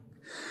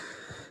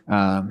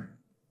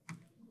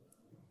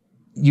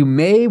 You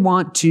may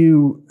want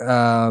to,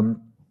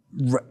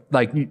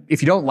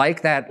 if you don't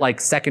like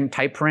that second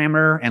type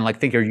parameter and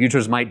think your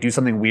users might do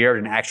something weird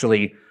and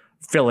actually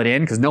fill it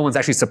in, because no one's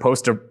actually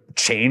supposed to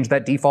change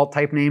that default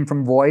type name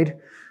from void,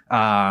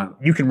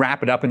 you can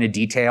wrap it up in a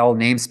detail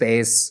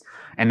namespace,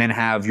 and then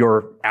have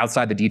your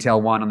outside the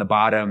detail one on the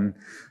bottom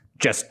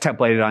just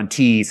templated on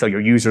T so your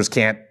users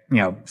can't,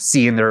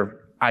 see in their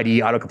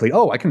IDE autocomplete,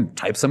 oh, I can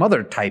type some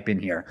other type in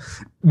here.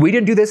 We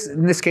didn't do this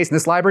in this case in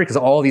this library because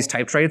all these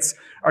type traits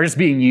are just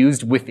being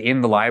used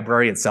within the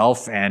library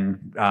itself.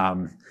 And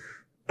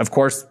of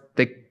course,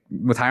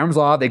 with Hiram's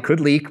law, they could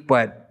leak,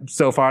 but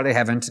so far they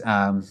haven't.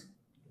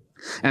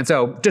 And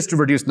so just to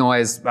reduce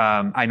noise,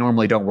 I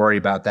normally don't worry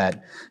about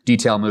that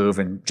detail move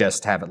and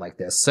just have it like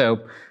this. So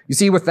you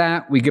see with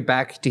that, we get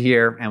back to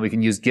here and we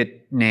can use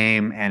get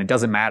name, and it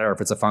doesn't matter if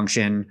it's a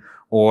function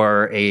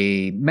or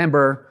a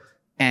member,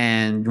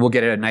 and we'll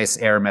get a nice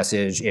error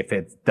message if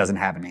it doesn't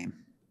have a name.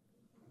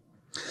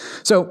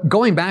 So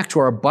going back to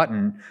our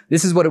button,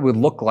 this is what it would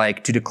look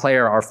like to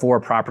declare our 4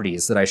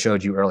 properties that I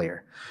showed you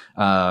earlier.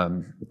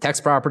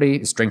 Text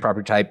property, string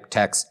property type,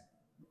 text,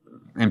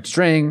 empty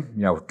string,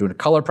 doing a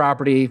color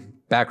property,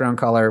 background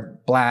color,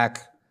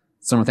 black,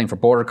 similar thing for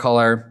border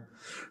color.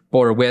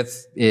 Border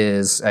width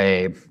is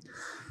a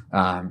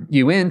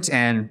uint,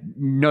 and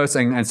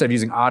noticing instead of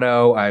using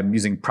auto, I'm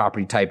using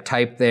property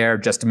type there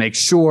just to make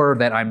sure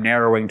that I'm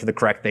narrowing to the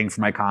correct thing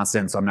for my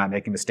constant so I'm not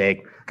making a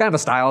mistake. Kind of a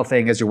style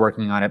thing as you're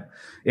working on it.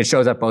 It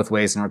shows up both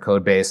ways in our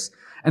code base.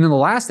 And then the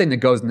last thing that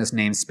goes in this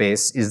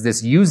namespace is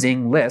this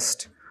using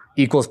list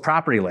equals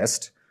property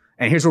list.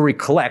 And here's where we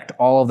collect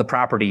all of the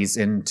properties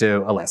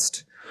into a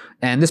list.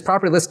 And this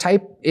property list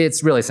type,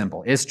 it's really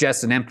simple. It's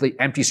just an empty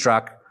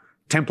struct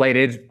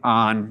templated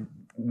on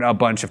a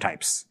bunch of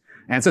types.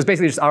 And so it's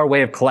basically just our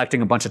way of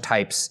collecting a bunch of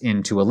types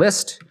into a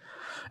list.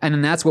 And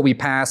then that's what we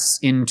pass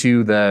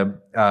into the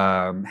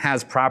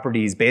has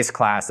properties base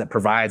class that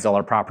provides all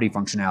our property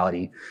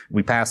functionality.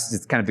 We pass,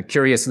 it's kind of the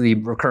curiously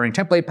recurring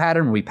template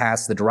pattern where we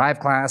pass the derived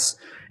class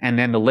and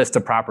then the list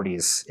of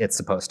properties it's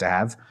supposed to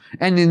have.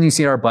 And then you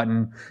see our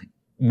button.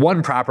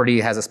 One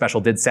property has a special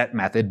did set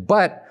method,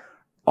 but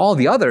all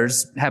the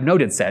others have no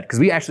did set because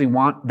we actually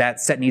want that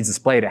set needs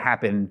display to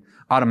happen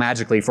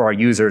automatically for our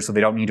users so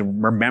they don't need to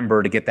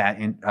remember to get that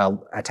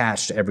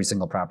attached to every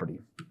single property.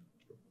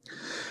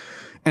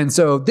 And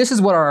so this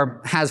is what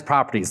our has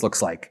properties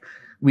looks like.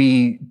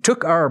 We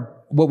took our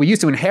what we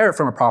used to inherit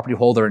from a property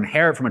holder,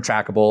 inherit from a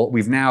trackable,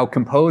 we've now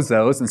composed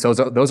those, and so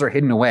those are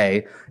hidden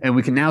away, and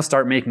we can now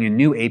start making a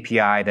new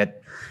API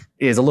that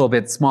is a little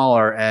bit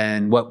smaller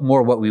and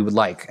more what we would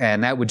like.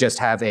 And that would just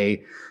have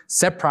a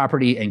set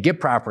property and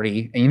get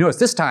property. And you notice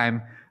this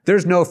time,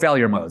 there's no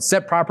failure mode.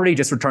 Set property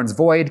just returns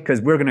void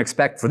because we're going to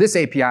expect for this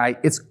API,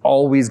 it's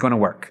always going to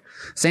work.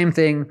 Same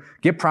thing,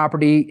 get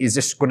property is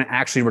just going to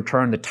actually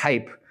return the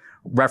type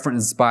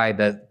referenced by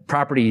the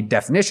property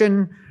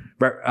definition.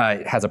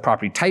 It has a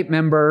property type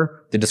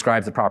member that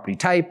describes the property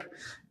type.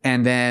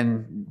 And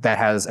then that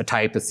has a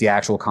type that's the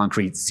actual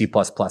concrete C++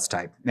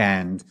 type.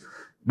 And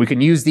we can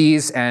use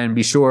these and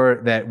be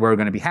sure that we're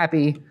going to be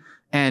happy.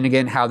 And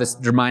again, how this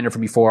reminder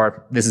from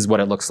before, this is what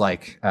it looks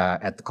like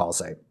at the call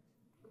site.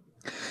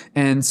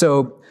 And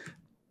so,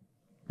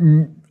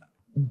 to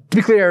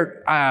be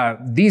clear,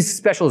 these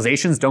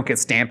specializations don't get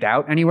stamped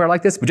out anywhere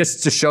like this, but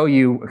just to show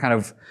you kind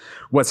of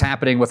what's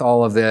happening with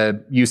all of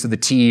the use of the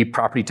T,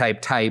 property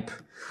type.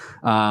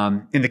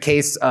 In the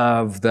case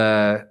of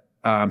the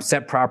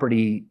set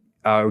property,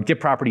 get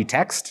property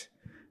text,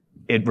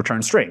 it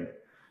returns string.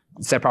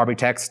 Set property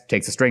text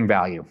takes a string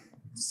value.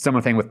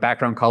 Similar thing with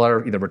background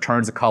color, either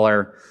returns a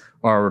color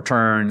or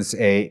returns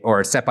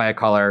or set by a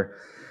color.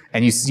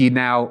 And you see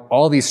now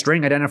all these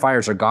string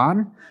identifiers are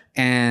gone,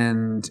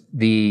 and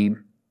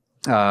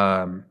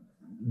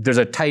there's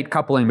a tight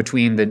coupling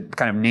between the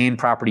kind of named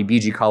property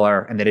BG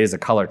color and that it is a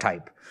color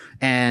type.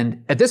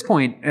 And at this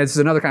point, this is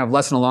another kind of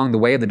lesson along the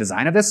way of the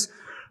design of this.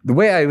 The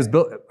way I was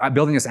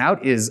building this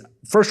out is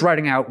first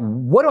writing out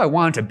what do I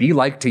want it to be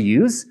like to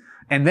use,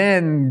 and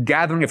then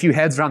gathering a few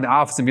heads around the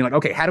office and being like,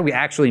 okay, how do we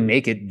actually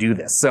make it do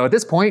this? So at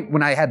this point,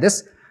 when I had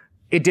this,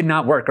 it did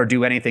not work or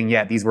do anything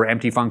yet. These were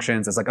empty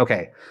functions. It's like,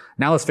 okay,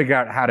 now let's figure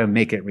out how to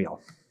make it real.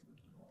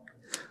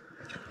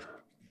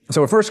 So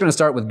we're first going to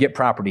start with get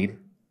property.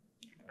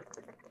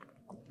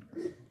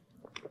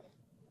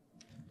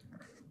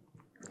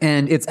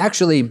 And it's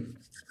actually,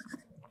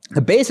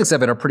 the basics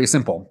of it are pretty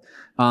simple.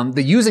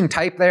 The using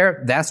type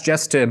there, that's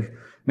just to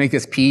make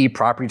this P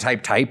property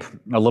type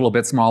a little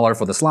bit smaller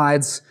for the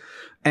slides.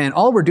 And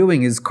all we're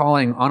doing is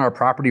calling on our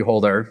property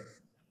holder,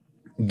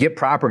 get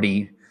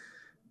property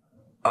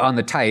on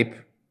the type,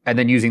 and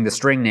then using the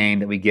string name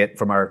that we get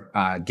from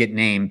our get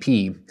name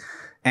P.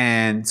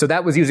 And so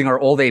that was using our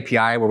old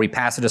API where we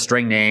pass it a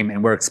string name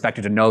and we're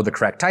expected to know the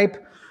correct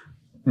type.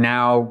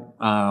 Now,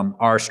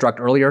 our struct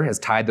earlier has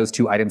tied those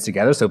two items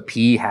together. So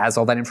P has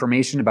all that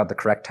information about the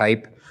correct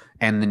type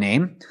and the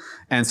name.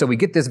 And so we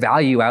get this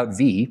value out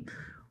V.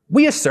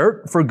 We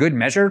assert for good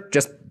measure,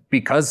 just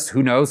because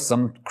who knows,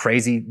 someone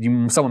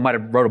might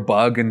have wrote a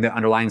bug in the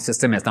underlying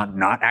system. It's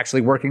not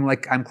actually working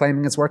like I'm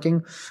claiming it's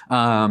working.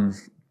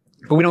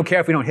 But we don't care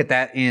if we don't hit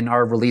that in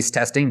our release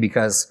testing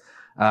because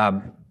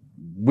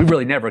we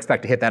really never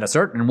expect to hit that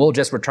assert, and we'll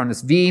just return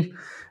this V,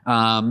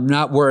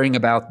 not worrying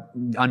about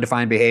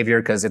undefined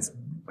behavior because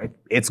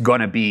it's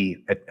going to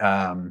be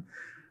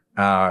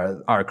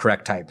our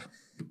correct type.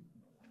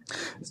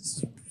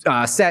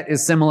 Set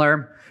is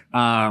similar.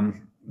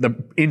 The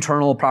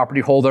internal property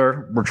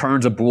holder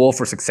returns a bool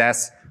for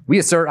success. We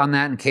assert on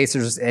that in case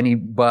there's any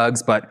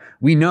bugs, but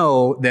we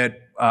know that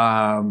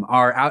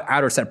our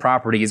outer set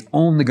property is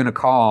only going to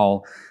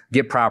call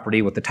get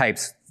property with the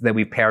types that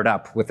we've paired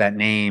up with that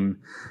name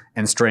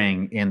and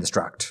string in the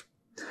struct.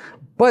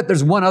 But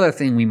there's one other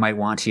thing we might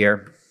want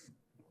here,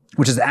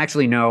 which is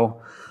actually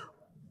know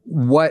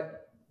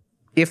what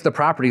if the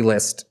property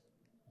list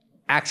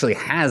actually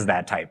has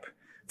that type.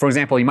 For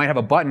example, you might have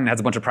a button that has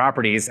a bunch of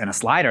properties and a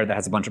slider that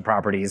has a bunch of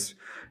properties,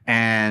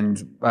 and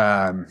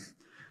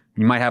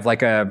you might have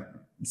like a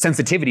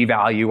sensitivity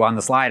value on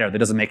the slider that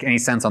doesn't make any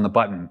sense on the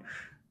button.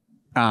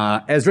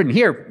 As written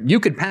here, you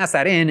could pass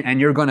that in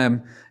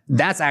and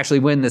that's actually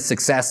when the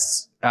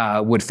success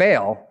would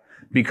fail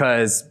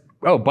because,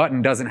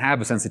 button doesn't have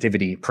a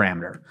sensitivity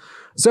parameter.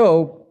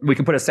 So we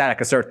can put a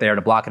static assert there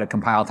to block it at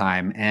compile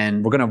time,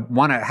 and we're going to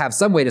want to have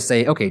some way to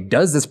say, okay,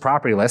 does this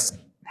property list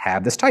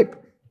have this type?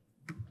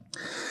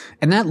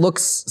 And that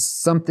looks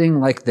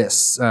something like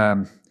this.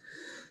 Sorry,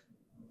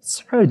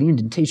 the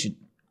indentation.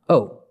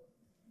 I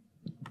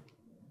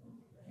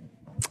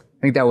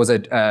think that was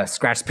a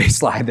scratch space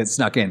slide that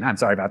snuck in. I'm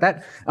sorry about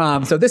that.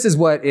 So this is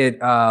what it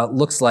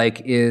looks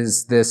like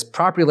is this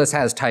property list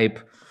has type,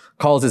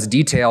 calls this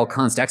detail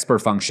const expert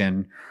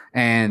function.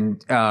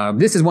 And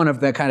this is one of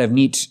the kind of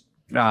neat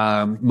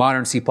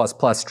modern C++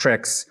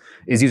 tricks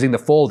is using the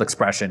fold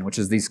expression, which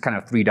is these kind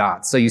of 3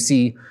 dots. So you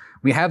see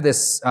we have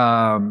this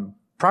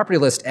property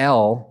list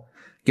L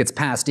gets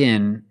passed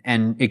in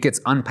and it gets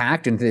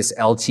unpacked into this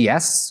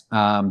LTS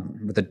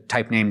with the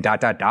type name ...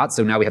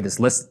 So now we have this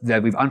list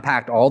that we've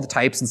unpacked all the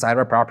types inside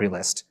our property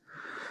list.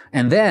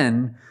 And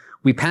then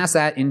we pass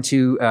that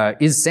into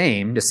is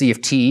same to see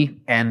if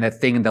T and the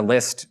thing in the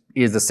list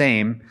is the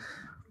same.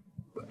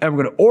 And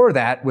we're going to OR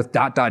that with ...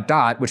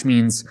 which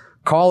means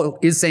call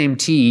is same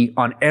T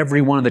on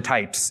every one of the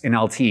types in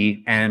LT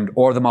and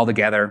OR them all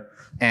together.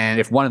 And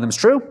if one of them is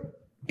true,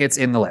 it's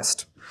in the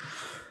list.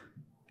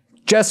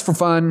 Just for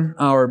fun,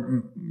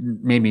 or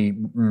maybe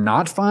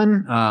not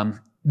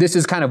fun, this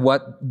is kind of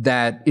what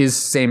that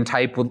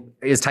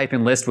type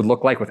in list would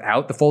look like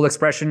without the full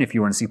expression. If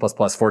you were in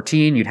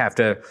C++14, you'd have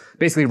to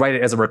basically write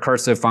it as a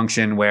recursive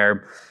function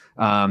where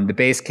the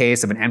base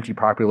case of an empty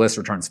property list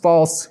returns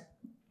false.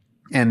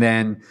 And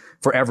then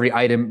for every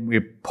item,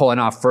 we're pulling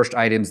off first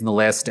items in the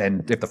list.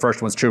 And if the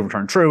first one's true,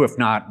 return true. If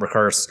not,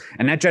 recurse.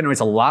 And that generates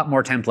a lot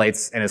more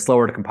templates and is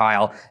slower to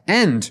compile.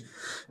 And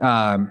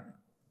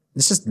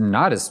it's just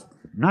not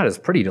as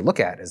pretty to look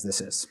at as this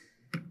is.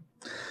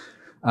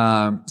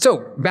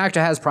 So back to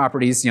has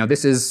properties,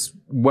 this is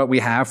what we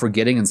have for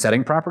getting and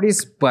setting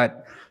properties,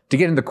 but to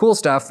get into the cool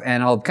stuff,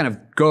 and I'll kind of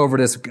go over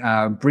this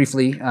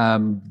briefly,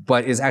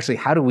 but is actually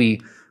how do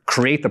we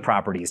create the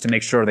properties to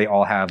make sure they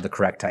all have the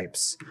correct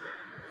types.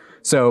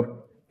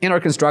 So in our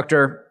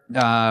constructor,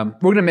 we're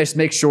going to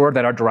make sure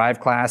that our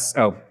derived class,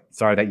 oh,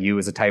 sorry, that U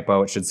is a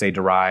typo. It should say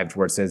derived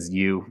where it says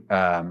U.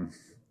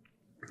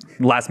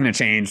 Last minute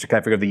change. I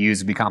figured the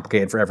U's would be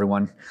complicated for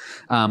everyone.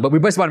 But we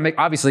basically want to make,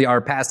 obviously,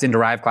 our passed in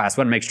derived class,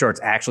 we want to make sure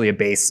it's actually a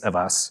base of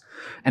us.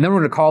 And then we're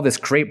going to call this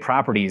create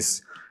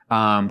properties,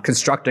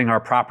 constructing our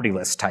property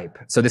list type.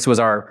 So this was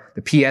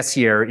the PS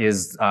here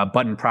is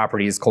button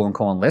properties :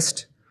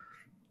 list.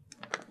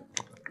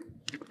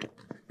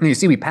 And you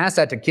see we pass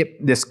that to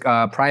this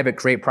private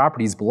create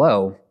properties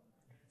below.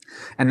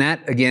 And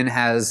that, again,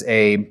 has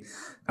a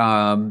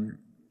variadic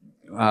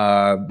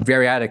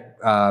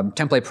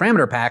template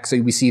parameter pack,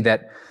 so we see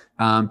that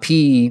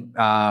P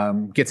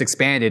gets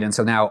expanded, and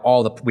so now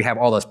we have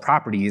all those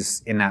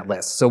properties in that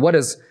list. So what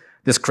does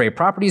this create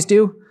properties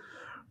do?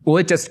 Well,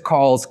 it just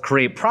calls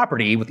create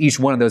property with each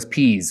one of those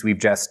P's we've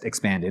just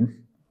expanded,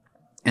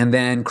 and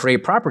then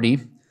create property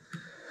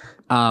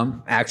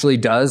actually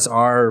does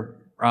our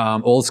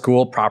old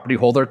school property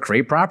holder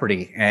create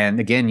property, and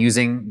again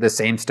using the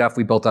same stuff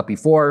we built up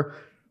before.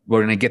 We're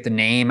going to get the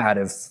name out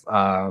of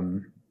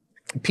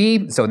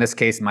P, so in this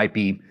case it might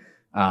be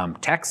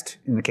text,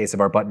 in the case of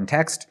our button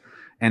text,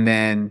 and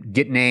then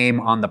get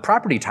name on the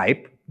property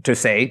type to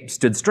say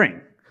stood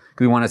string.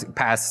 We want to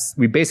pass,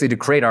 basically to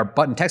create our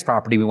button text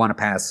property, we want to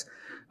pass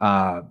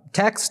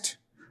text,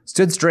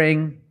 stood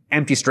string,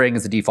 empty string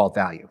as the default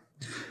value.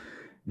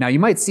 Now you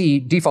might see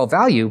default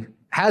value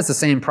has the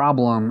same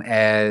problem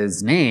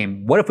as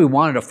name. What if we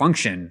wanted a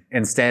function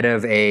instead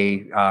of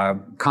a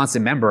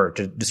constant member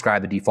to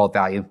describe the default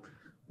value?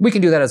 We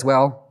can do that as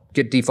well.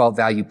 Get default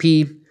value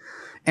P.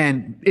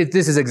 And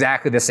this is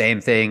exactly the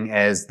same thing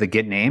as the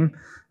get name,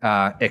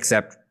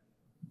 except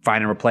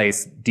find and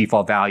replace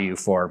default value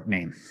for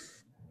name.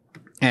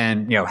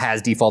 And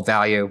has default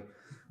value,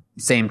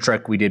 same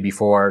trick we did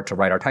before to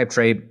write our type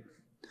trait.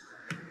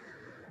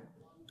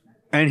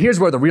 And here's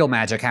where the real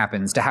magic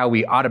happens to how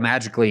we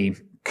automatically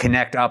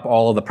connect up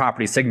all of the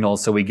property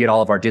signals so we get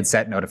all of our did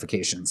set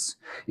notifications,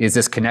 is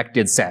this connect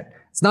did set.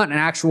 It's not an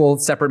actual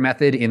separate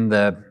method in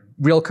the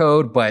real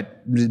code,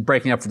 but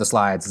breaking up for the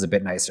slides is a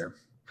bit nicer.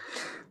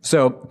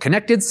 So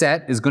connected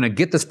set is going to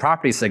get this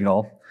property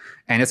signal,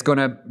 and it's going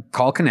to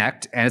call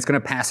connect, and it's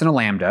going to pass in a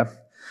lambda.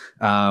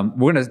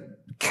 We're going to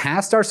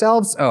cast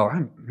ourselves. Oh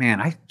man,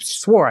 I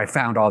swore I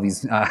found all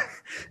these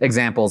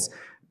examples.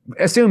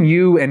 Assume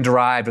U and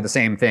derived are the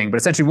same thing, but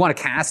essentially we want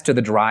to cast to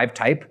the derived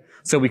type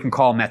so we can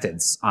call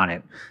methods on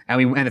it.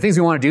 And the things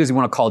we want to do is we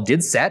want to call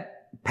did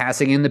set,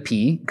 passing in the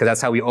P, because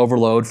that's how we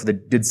overload for the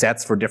did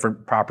sets for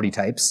different property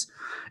types.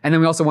 And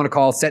then we also want to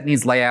call set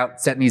needs layout,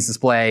 set needs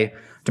display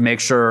to make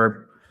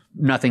sure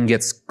nothing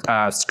gets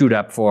screwed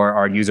up for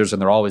our users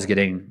and they're always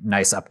getting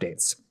nice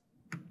updates.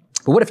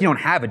 But what if you don't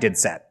have a did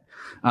set?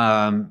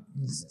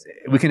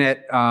 We can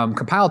at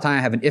compile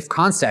time have an if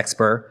const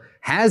expr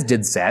has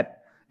did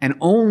set and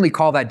only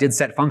call that did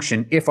set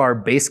function if our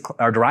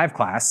derived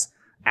class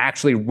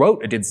actually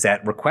wrote a did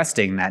set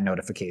requesting that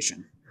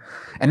notification.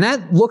 And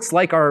that looks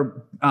like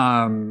our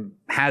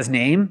has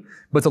name,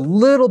 but it's a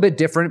little bit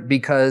different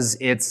because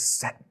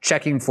it's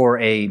checking for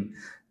a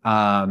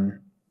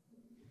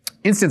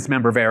instance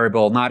member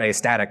variable, not a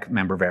static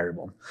member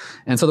variable.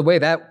 And so the way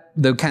that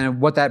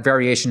what that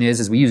variation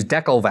is we use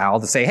declval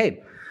to say,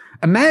 hey,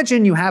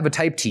 imagine you have a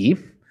type T,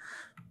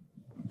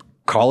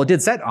 call a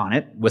did set on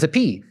it with a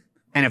P.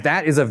 And if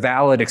that is a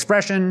valid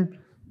expression,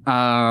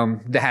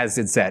 the has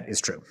did set is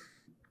true.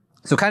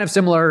 So kind of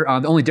similar,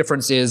 the only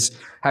difference is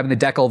having the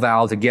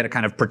declval to get a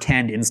kind of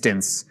pretend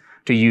instance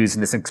to use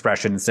in this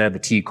expression instead of the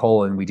T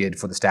colon we did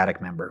for the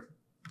static member.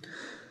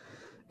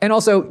 And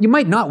also, you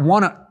might not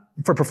want to,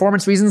 for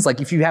performance reasons, like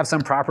if you have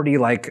some property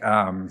like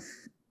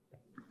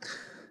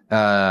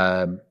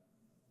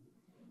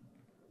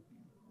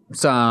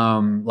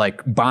some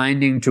like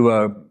binding to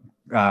a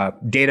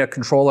data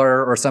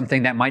controller or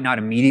something that might not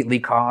immediately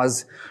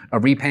cause a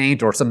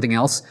repaint or something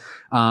else,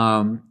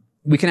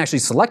 we can actually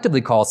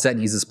selectively call set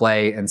needs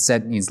display and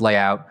set needs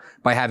layout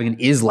by having an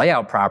is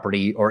layout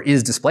property or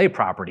is display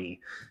property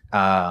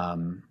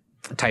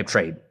type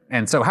trait.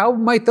 And so how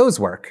might those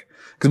work?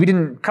 Because we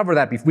didn't cover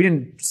that before. We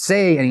didn't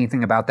say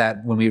anything about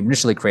that when we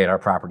initially create our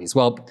properties.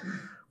 Well,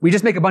 we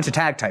just make a bunch of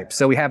tag types.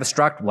 So we have a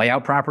struct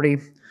layout property,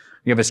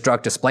 we have a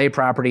struct display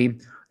property, and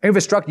we have a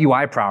struct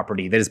UI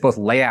property that is both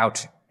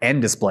layout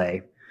and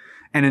display.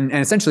 And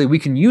essentially, we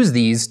can use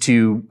these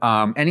to,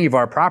 any of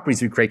our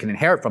properties we create can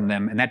inherit from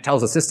them, and that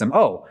tells the system,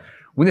 oh,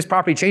 when this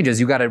property changes,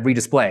 you got to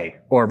redisplay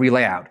or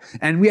relayout.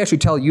 And we actually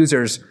tell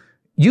users,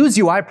 use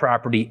UI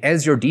property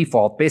as your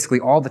default basically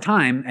all the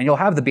time, and you'll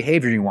have the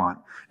behavior you want.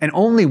 And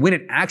only when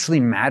it actually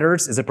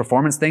matters as a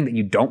performance thing that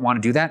you don't want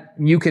to do that,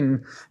 you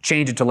can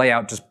change it to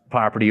layout just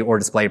property or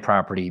display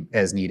property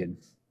as needed.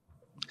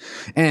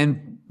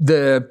 And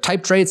the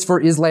type traits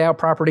for isLayout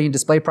property and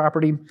display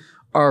property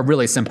are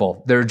really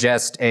simple. They're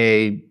just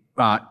a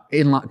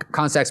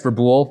context for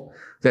bool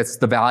that's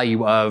the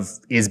value of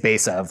is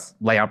base of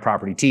layout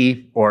property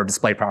T or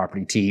display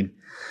property T.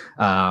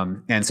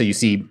 And so you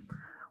see,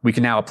 we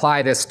can now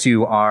apply this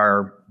to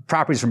our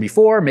properties from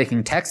before,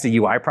 making text a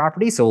UI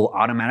property, so it'll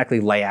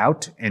automatically lay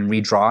out and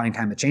redraw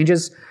anytime it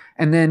changes.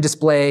 And then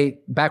display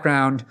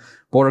background,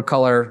 border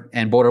color,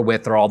 and border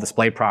width are all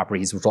display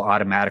properties, which will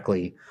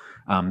automatically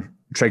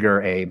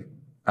trigger a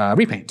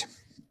repaint.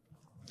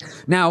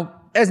 Now,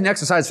 as an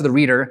exercise for the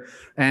reader,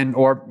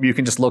 or you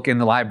can just look in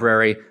the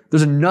library,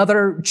 there's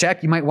another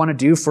check you might want to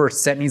do for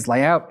set needs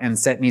layout and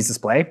set needs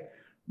display.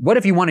 What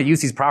if you want to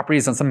use these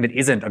properties on something that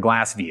isn't a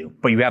glass view,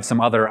 but you have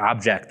some other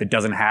object that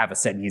doesn't have a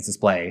set needs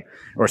display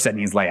or set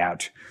needs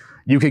layout?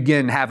 You could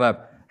again have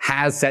a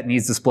has set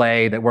needs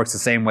display that works the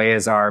same way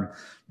as our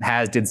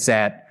has did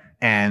set,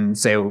 and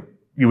so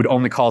you would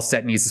only call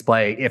set needs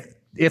display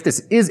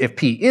if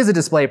P is a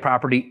display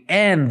property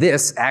and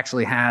this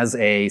actually has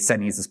a set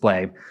needs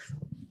display.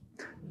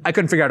 I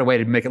couldn't figure out a way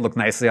to make it look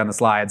nicely on the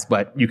slides,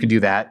 but you can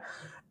do that.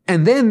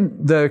 And then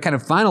the kind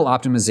of final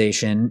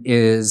optimization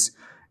is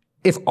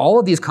if all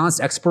of these const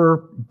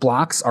expr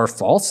blocks are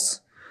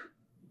false,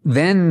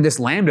 then this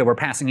lambda we're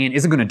passing in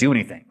isn't going to do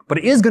anything. But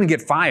it is going to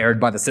get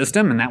fired by the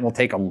system, and that will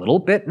take a little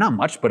bit, not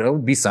much, but it'll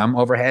be some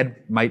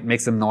overhead, might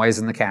make some noise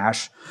in the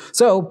cache.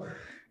 So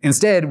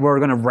instead, we're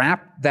going to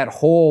wrap that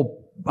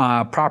whole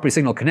property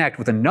signal connect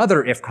with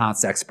another if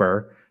const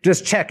expr,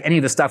 just check any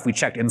of the stuff we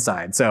checked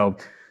inside. So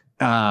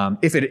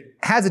if it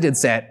has a did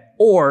set,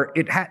 or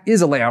it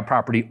is a layout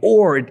property,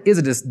 or it is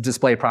a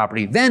display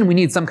property, then we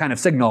need some kind of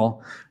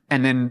signal,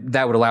 and then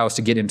that would allow us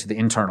to get into the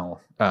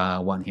internal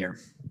one here.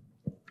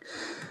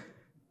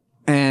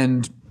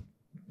 And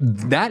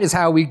that is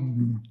how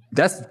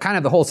that's kind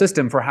of the whole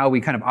system for how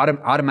we kind of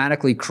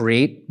automatically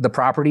create the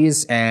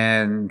properties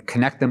and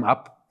connect them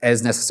up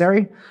as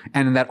necessary.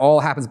 And that all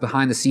happens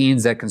behind the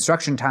scenes at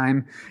construction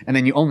time. And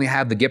then you only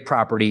have the get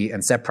property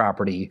and set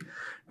property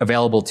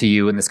available to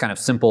you in this kind of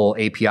simple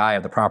API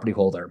of the property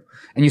holder.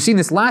 And you've seen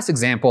this last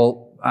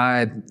example,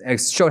 I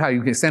showed how you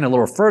can extend a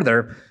little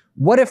further.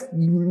 What if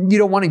you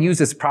don't want to use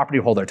this property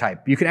holder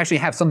type? You can actually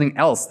have something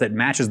else that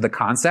matches the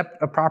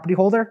concept of property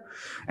holder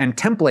and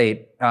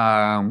template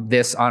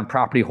this on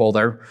property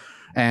holder.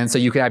 And so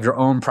you could have your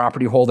own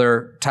property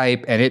holder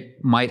type, and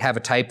it might have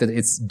a type that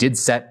it's did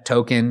set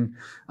token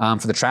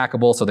for the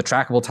trackable. So the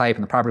trackable type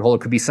and the property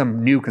holder could be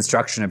some new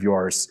construction of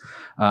yours.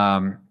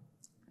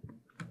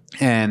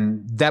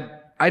 And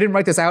that I didn't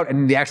write this out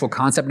in the actual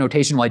concept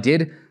notation. Well, I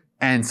did.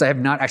 And so I have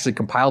not actually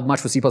compiled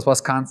much with C++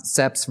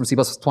 concepts from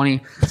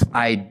C++20.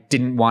 I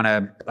didn't want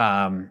to,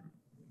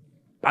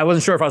 I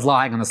wasn't sure if I was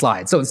lying on the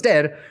slide. So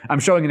instead, I'm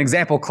showing an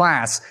example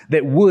class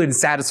that would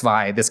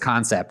satisfy this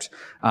concept,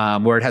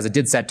 where it has a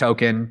did set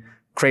token,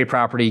 create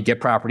property,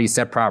 get property,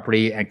 set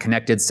property, and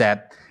connected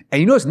set. And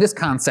you notice in this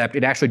concept,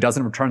 it actually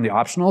doesn't return the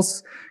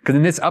optionals, because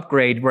in this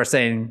upgrade, we're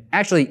saying,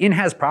 actually, in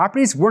has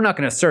properties, we're not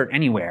going to assert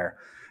anywhere.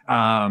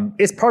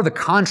 It's part of the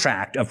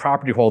contract of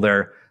property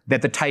holder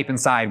that the type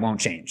inside won't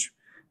change.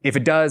 If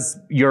it does,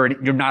 you're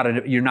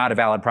not a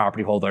valid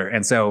property holder.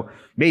 And so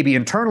maybe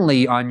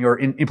internally on your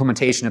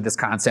implementation of this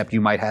concept,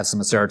 you might have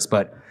some asserts,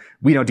 but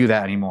we don't do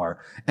that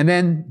anymore. And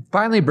then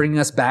finally bringing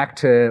us back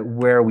to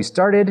where we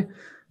started,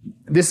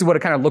 this is what it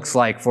kind of looks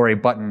like for a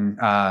button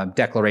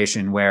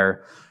declaration,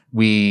 where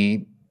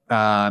we,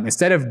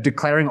 instead of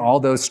declaring all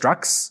those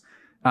structs,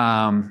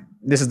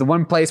 this is the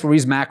one place where we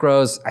use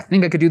macros. I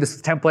think I could do this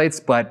with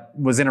templates, but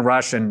was in a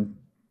rush and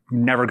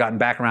never gotten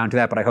back around to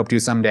that, but I hope to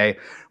someday.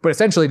 But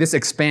essentially, this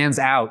expands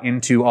out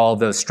into all of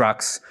those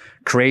structs,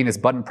 creating this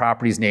button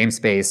properties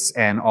namespace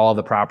and all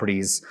the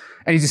properties.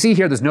 And as you see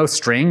here, there's no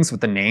strings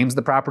with the names of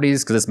the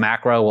properties, because this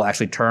macro will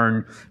actually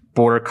turn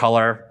border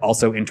color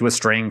also into a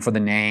string for the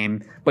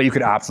name, but you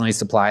could optionally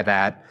supply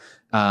that.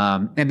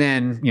 And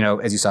then,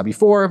 as you saw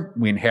before,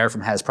 we inherit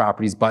from has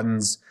properties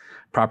buttons,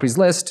 properties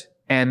list,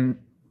 and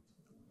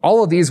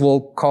all of these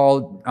will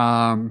call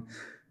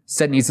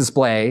set needs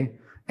display.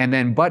 And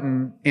then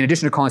button, in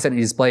addition to calling set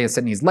needs display and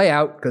set needs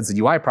layout, because it's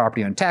a UI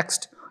property on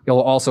text, it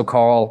will also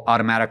call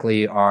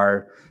automatically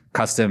our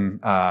custom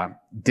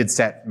did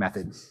set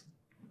method.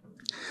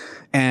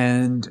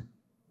 And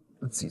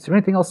let's see, is there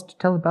anything else to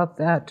tell about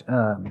that?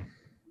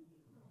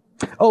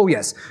 Oh,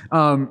 yes.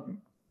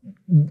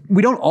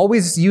 We don't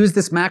always use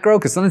this macro,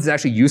 because sometimes it's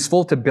actually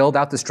useful to build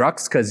out the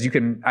structs, because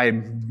I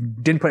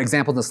didn't put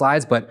examples in the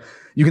slides, but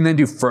you can then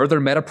do further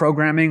meta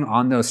programming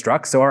on those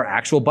structs. So our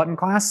actual button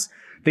class,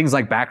 things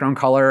like background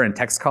color and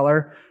text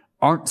color,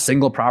 aren't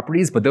single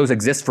properties, but those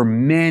exist for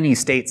many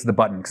states of the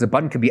button, because the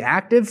button could be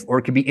active or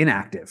it could be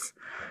inactive.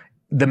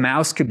 The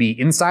mouse could be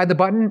inside the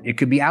button, it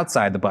could be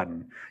outside the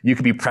button. You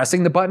could be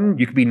pressing the button,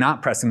 you could be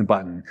not pressing the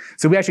button.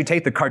 So we actually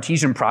take the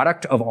Cartesian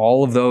product of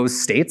all of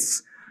those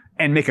states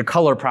and make a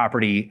color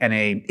property and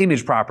a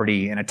image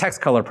property and a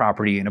text color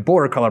property and a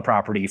border color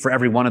property for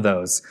every one of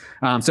those.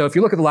 So if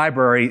you look at the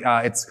library,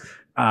 it's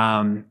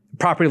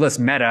property list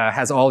meta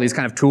has all these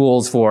kind of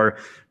tools for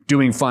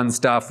doing fun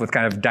stuff with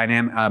kind of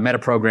dynamic meta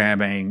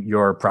programming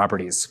your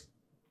properties.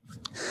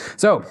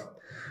 So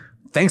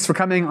thanks for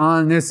coming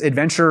on this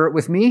adventure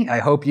with me. I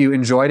hope you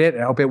enjoyed it.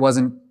 I hope it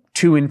wasn't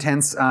too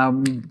intense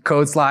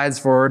code slides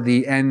for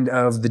the end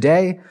of the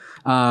day.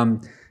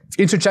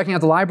 Into checking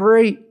out the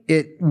library,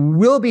 it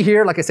will be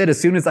here, like I said, as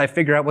soon as I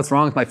figure out what's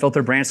wrong with my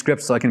filter branch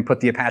script so I can put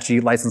the Apache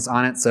license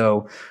on it.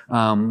 So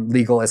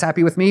legal is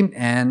happy with me.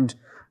 And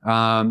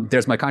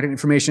there's my contact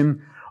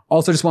information.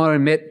 Also just want to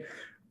admit,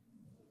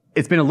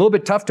 it's been a little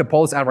bit tough to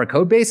pull this out of our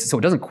code base, so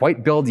it doesn't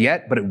quite build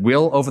yet, but it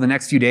will over the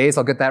next few days.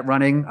 I'll get that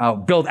running. I'll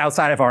build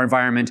outside of our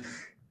environment.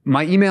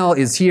 My email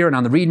is here and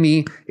on the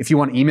README. If you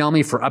want to email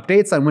me for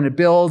updates on when it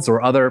builds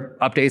or other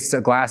updates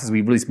to Glass as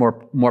we release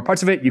more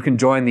parts of it, you can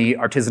join the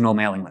artisanal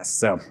mailing list.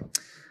 So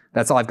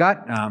that's all I've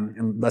got,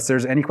 unless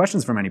there's any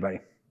questions from anybody.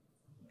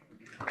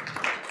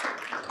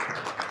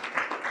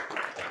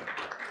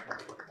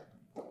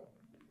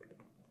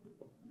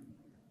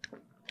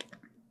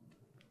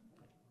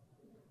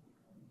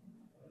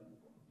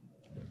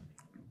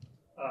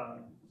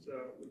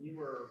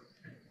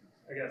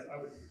 I guess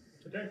I would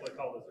potentially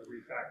call this a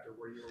refactor,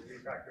 where you were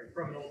refactoring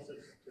from an old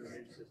system to a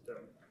new system.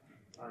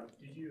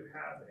 Did you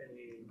have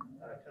any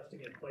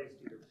testing in place,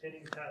 either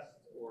pinning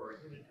tests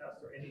or unit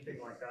tests or anything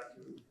like that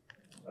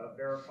to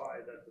verify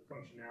that the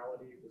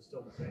functionality was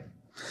still the same?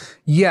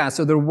 Yeah,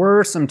 so there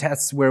were some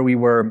tests where we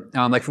were,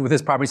 like with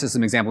this property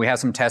system example, we have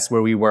some tests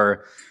where we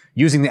were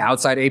using the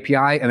outside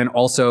API and then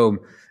also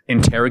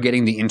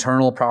interrogating the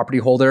internal property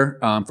holder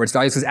for its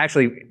values. Because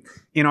actually,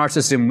 in our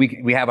system,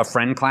 we have a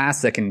friend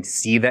class that can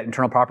see that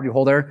internal property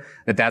holder.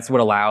 That's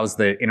what allows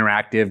the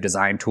interactive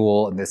design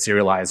tool and the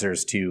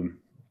serializers to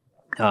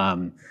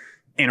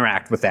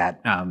interact with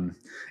that.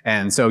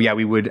 And so, yeah,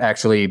 we would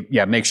actually,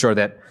 make sure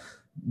that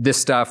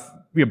this stuff,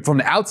 from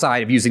the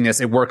outside of using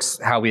this, it works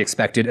how we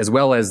expected, as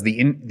well as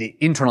the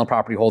internal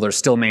property holder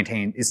still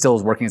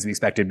is working as we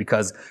expected,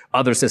 because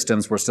other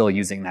systems were still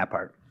using that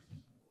part.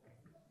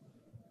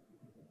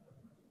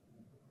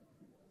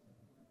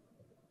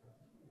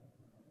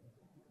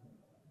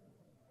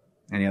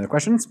 Any other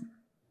questions?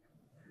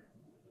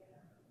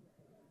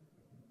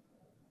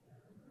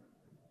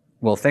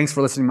 Well, thanks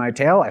for listening to my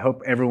tale. I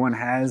hope everyone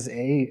has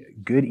a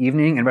good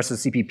evening and rest of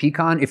the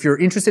CppCon. If you're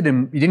interested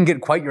in, you didn't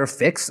get quite your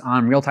fix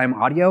on real-time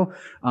audio,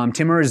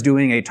 Timur is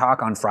doing a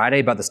talk on Friday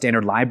about the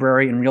standard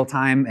library in real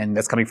time, and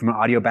that's coming from an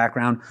audio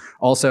background.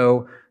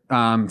 Also,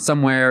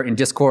 somewhere in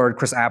Discord,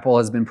 Chris Apple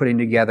has been putting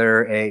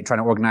together trying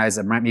to organize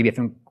maybe I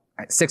think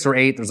 6 or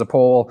 8, there's a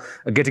poll,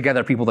 a get together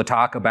of people to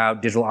talk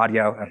about digital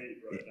audio.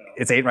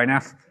 It's 8 right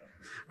now?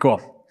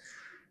 Cool.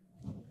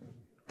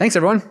 Thanks,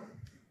 everyone.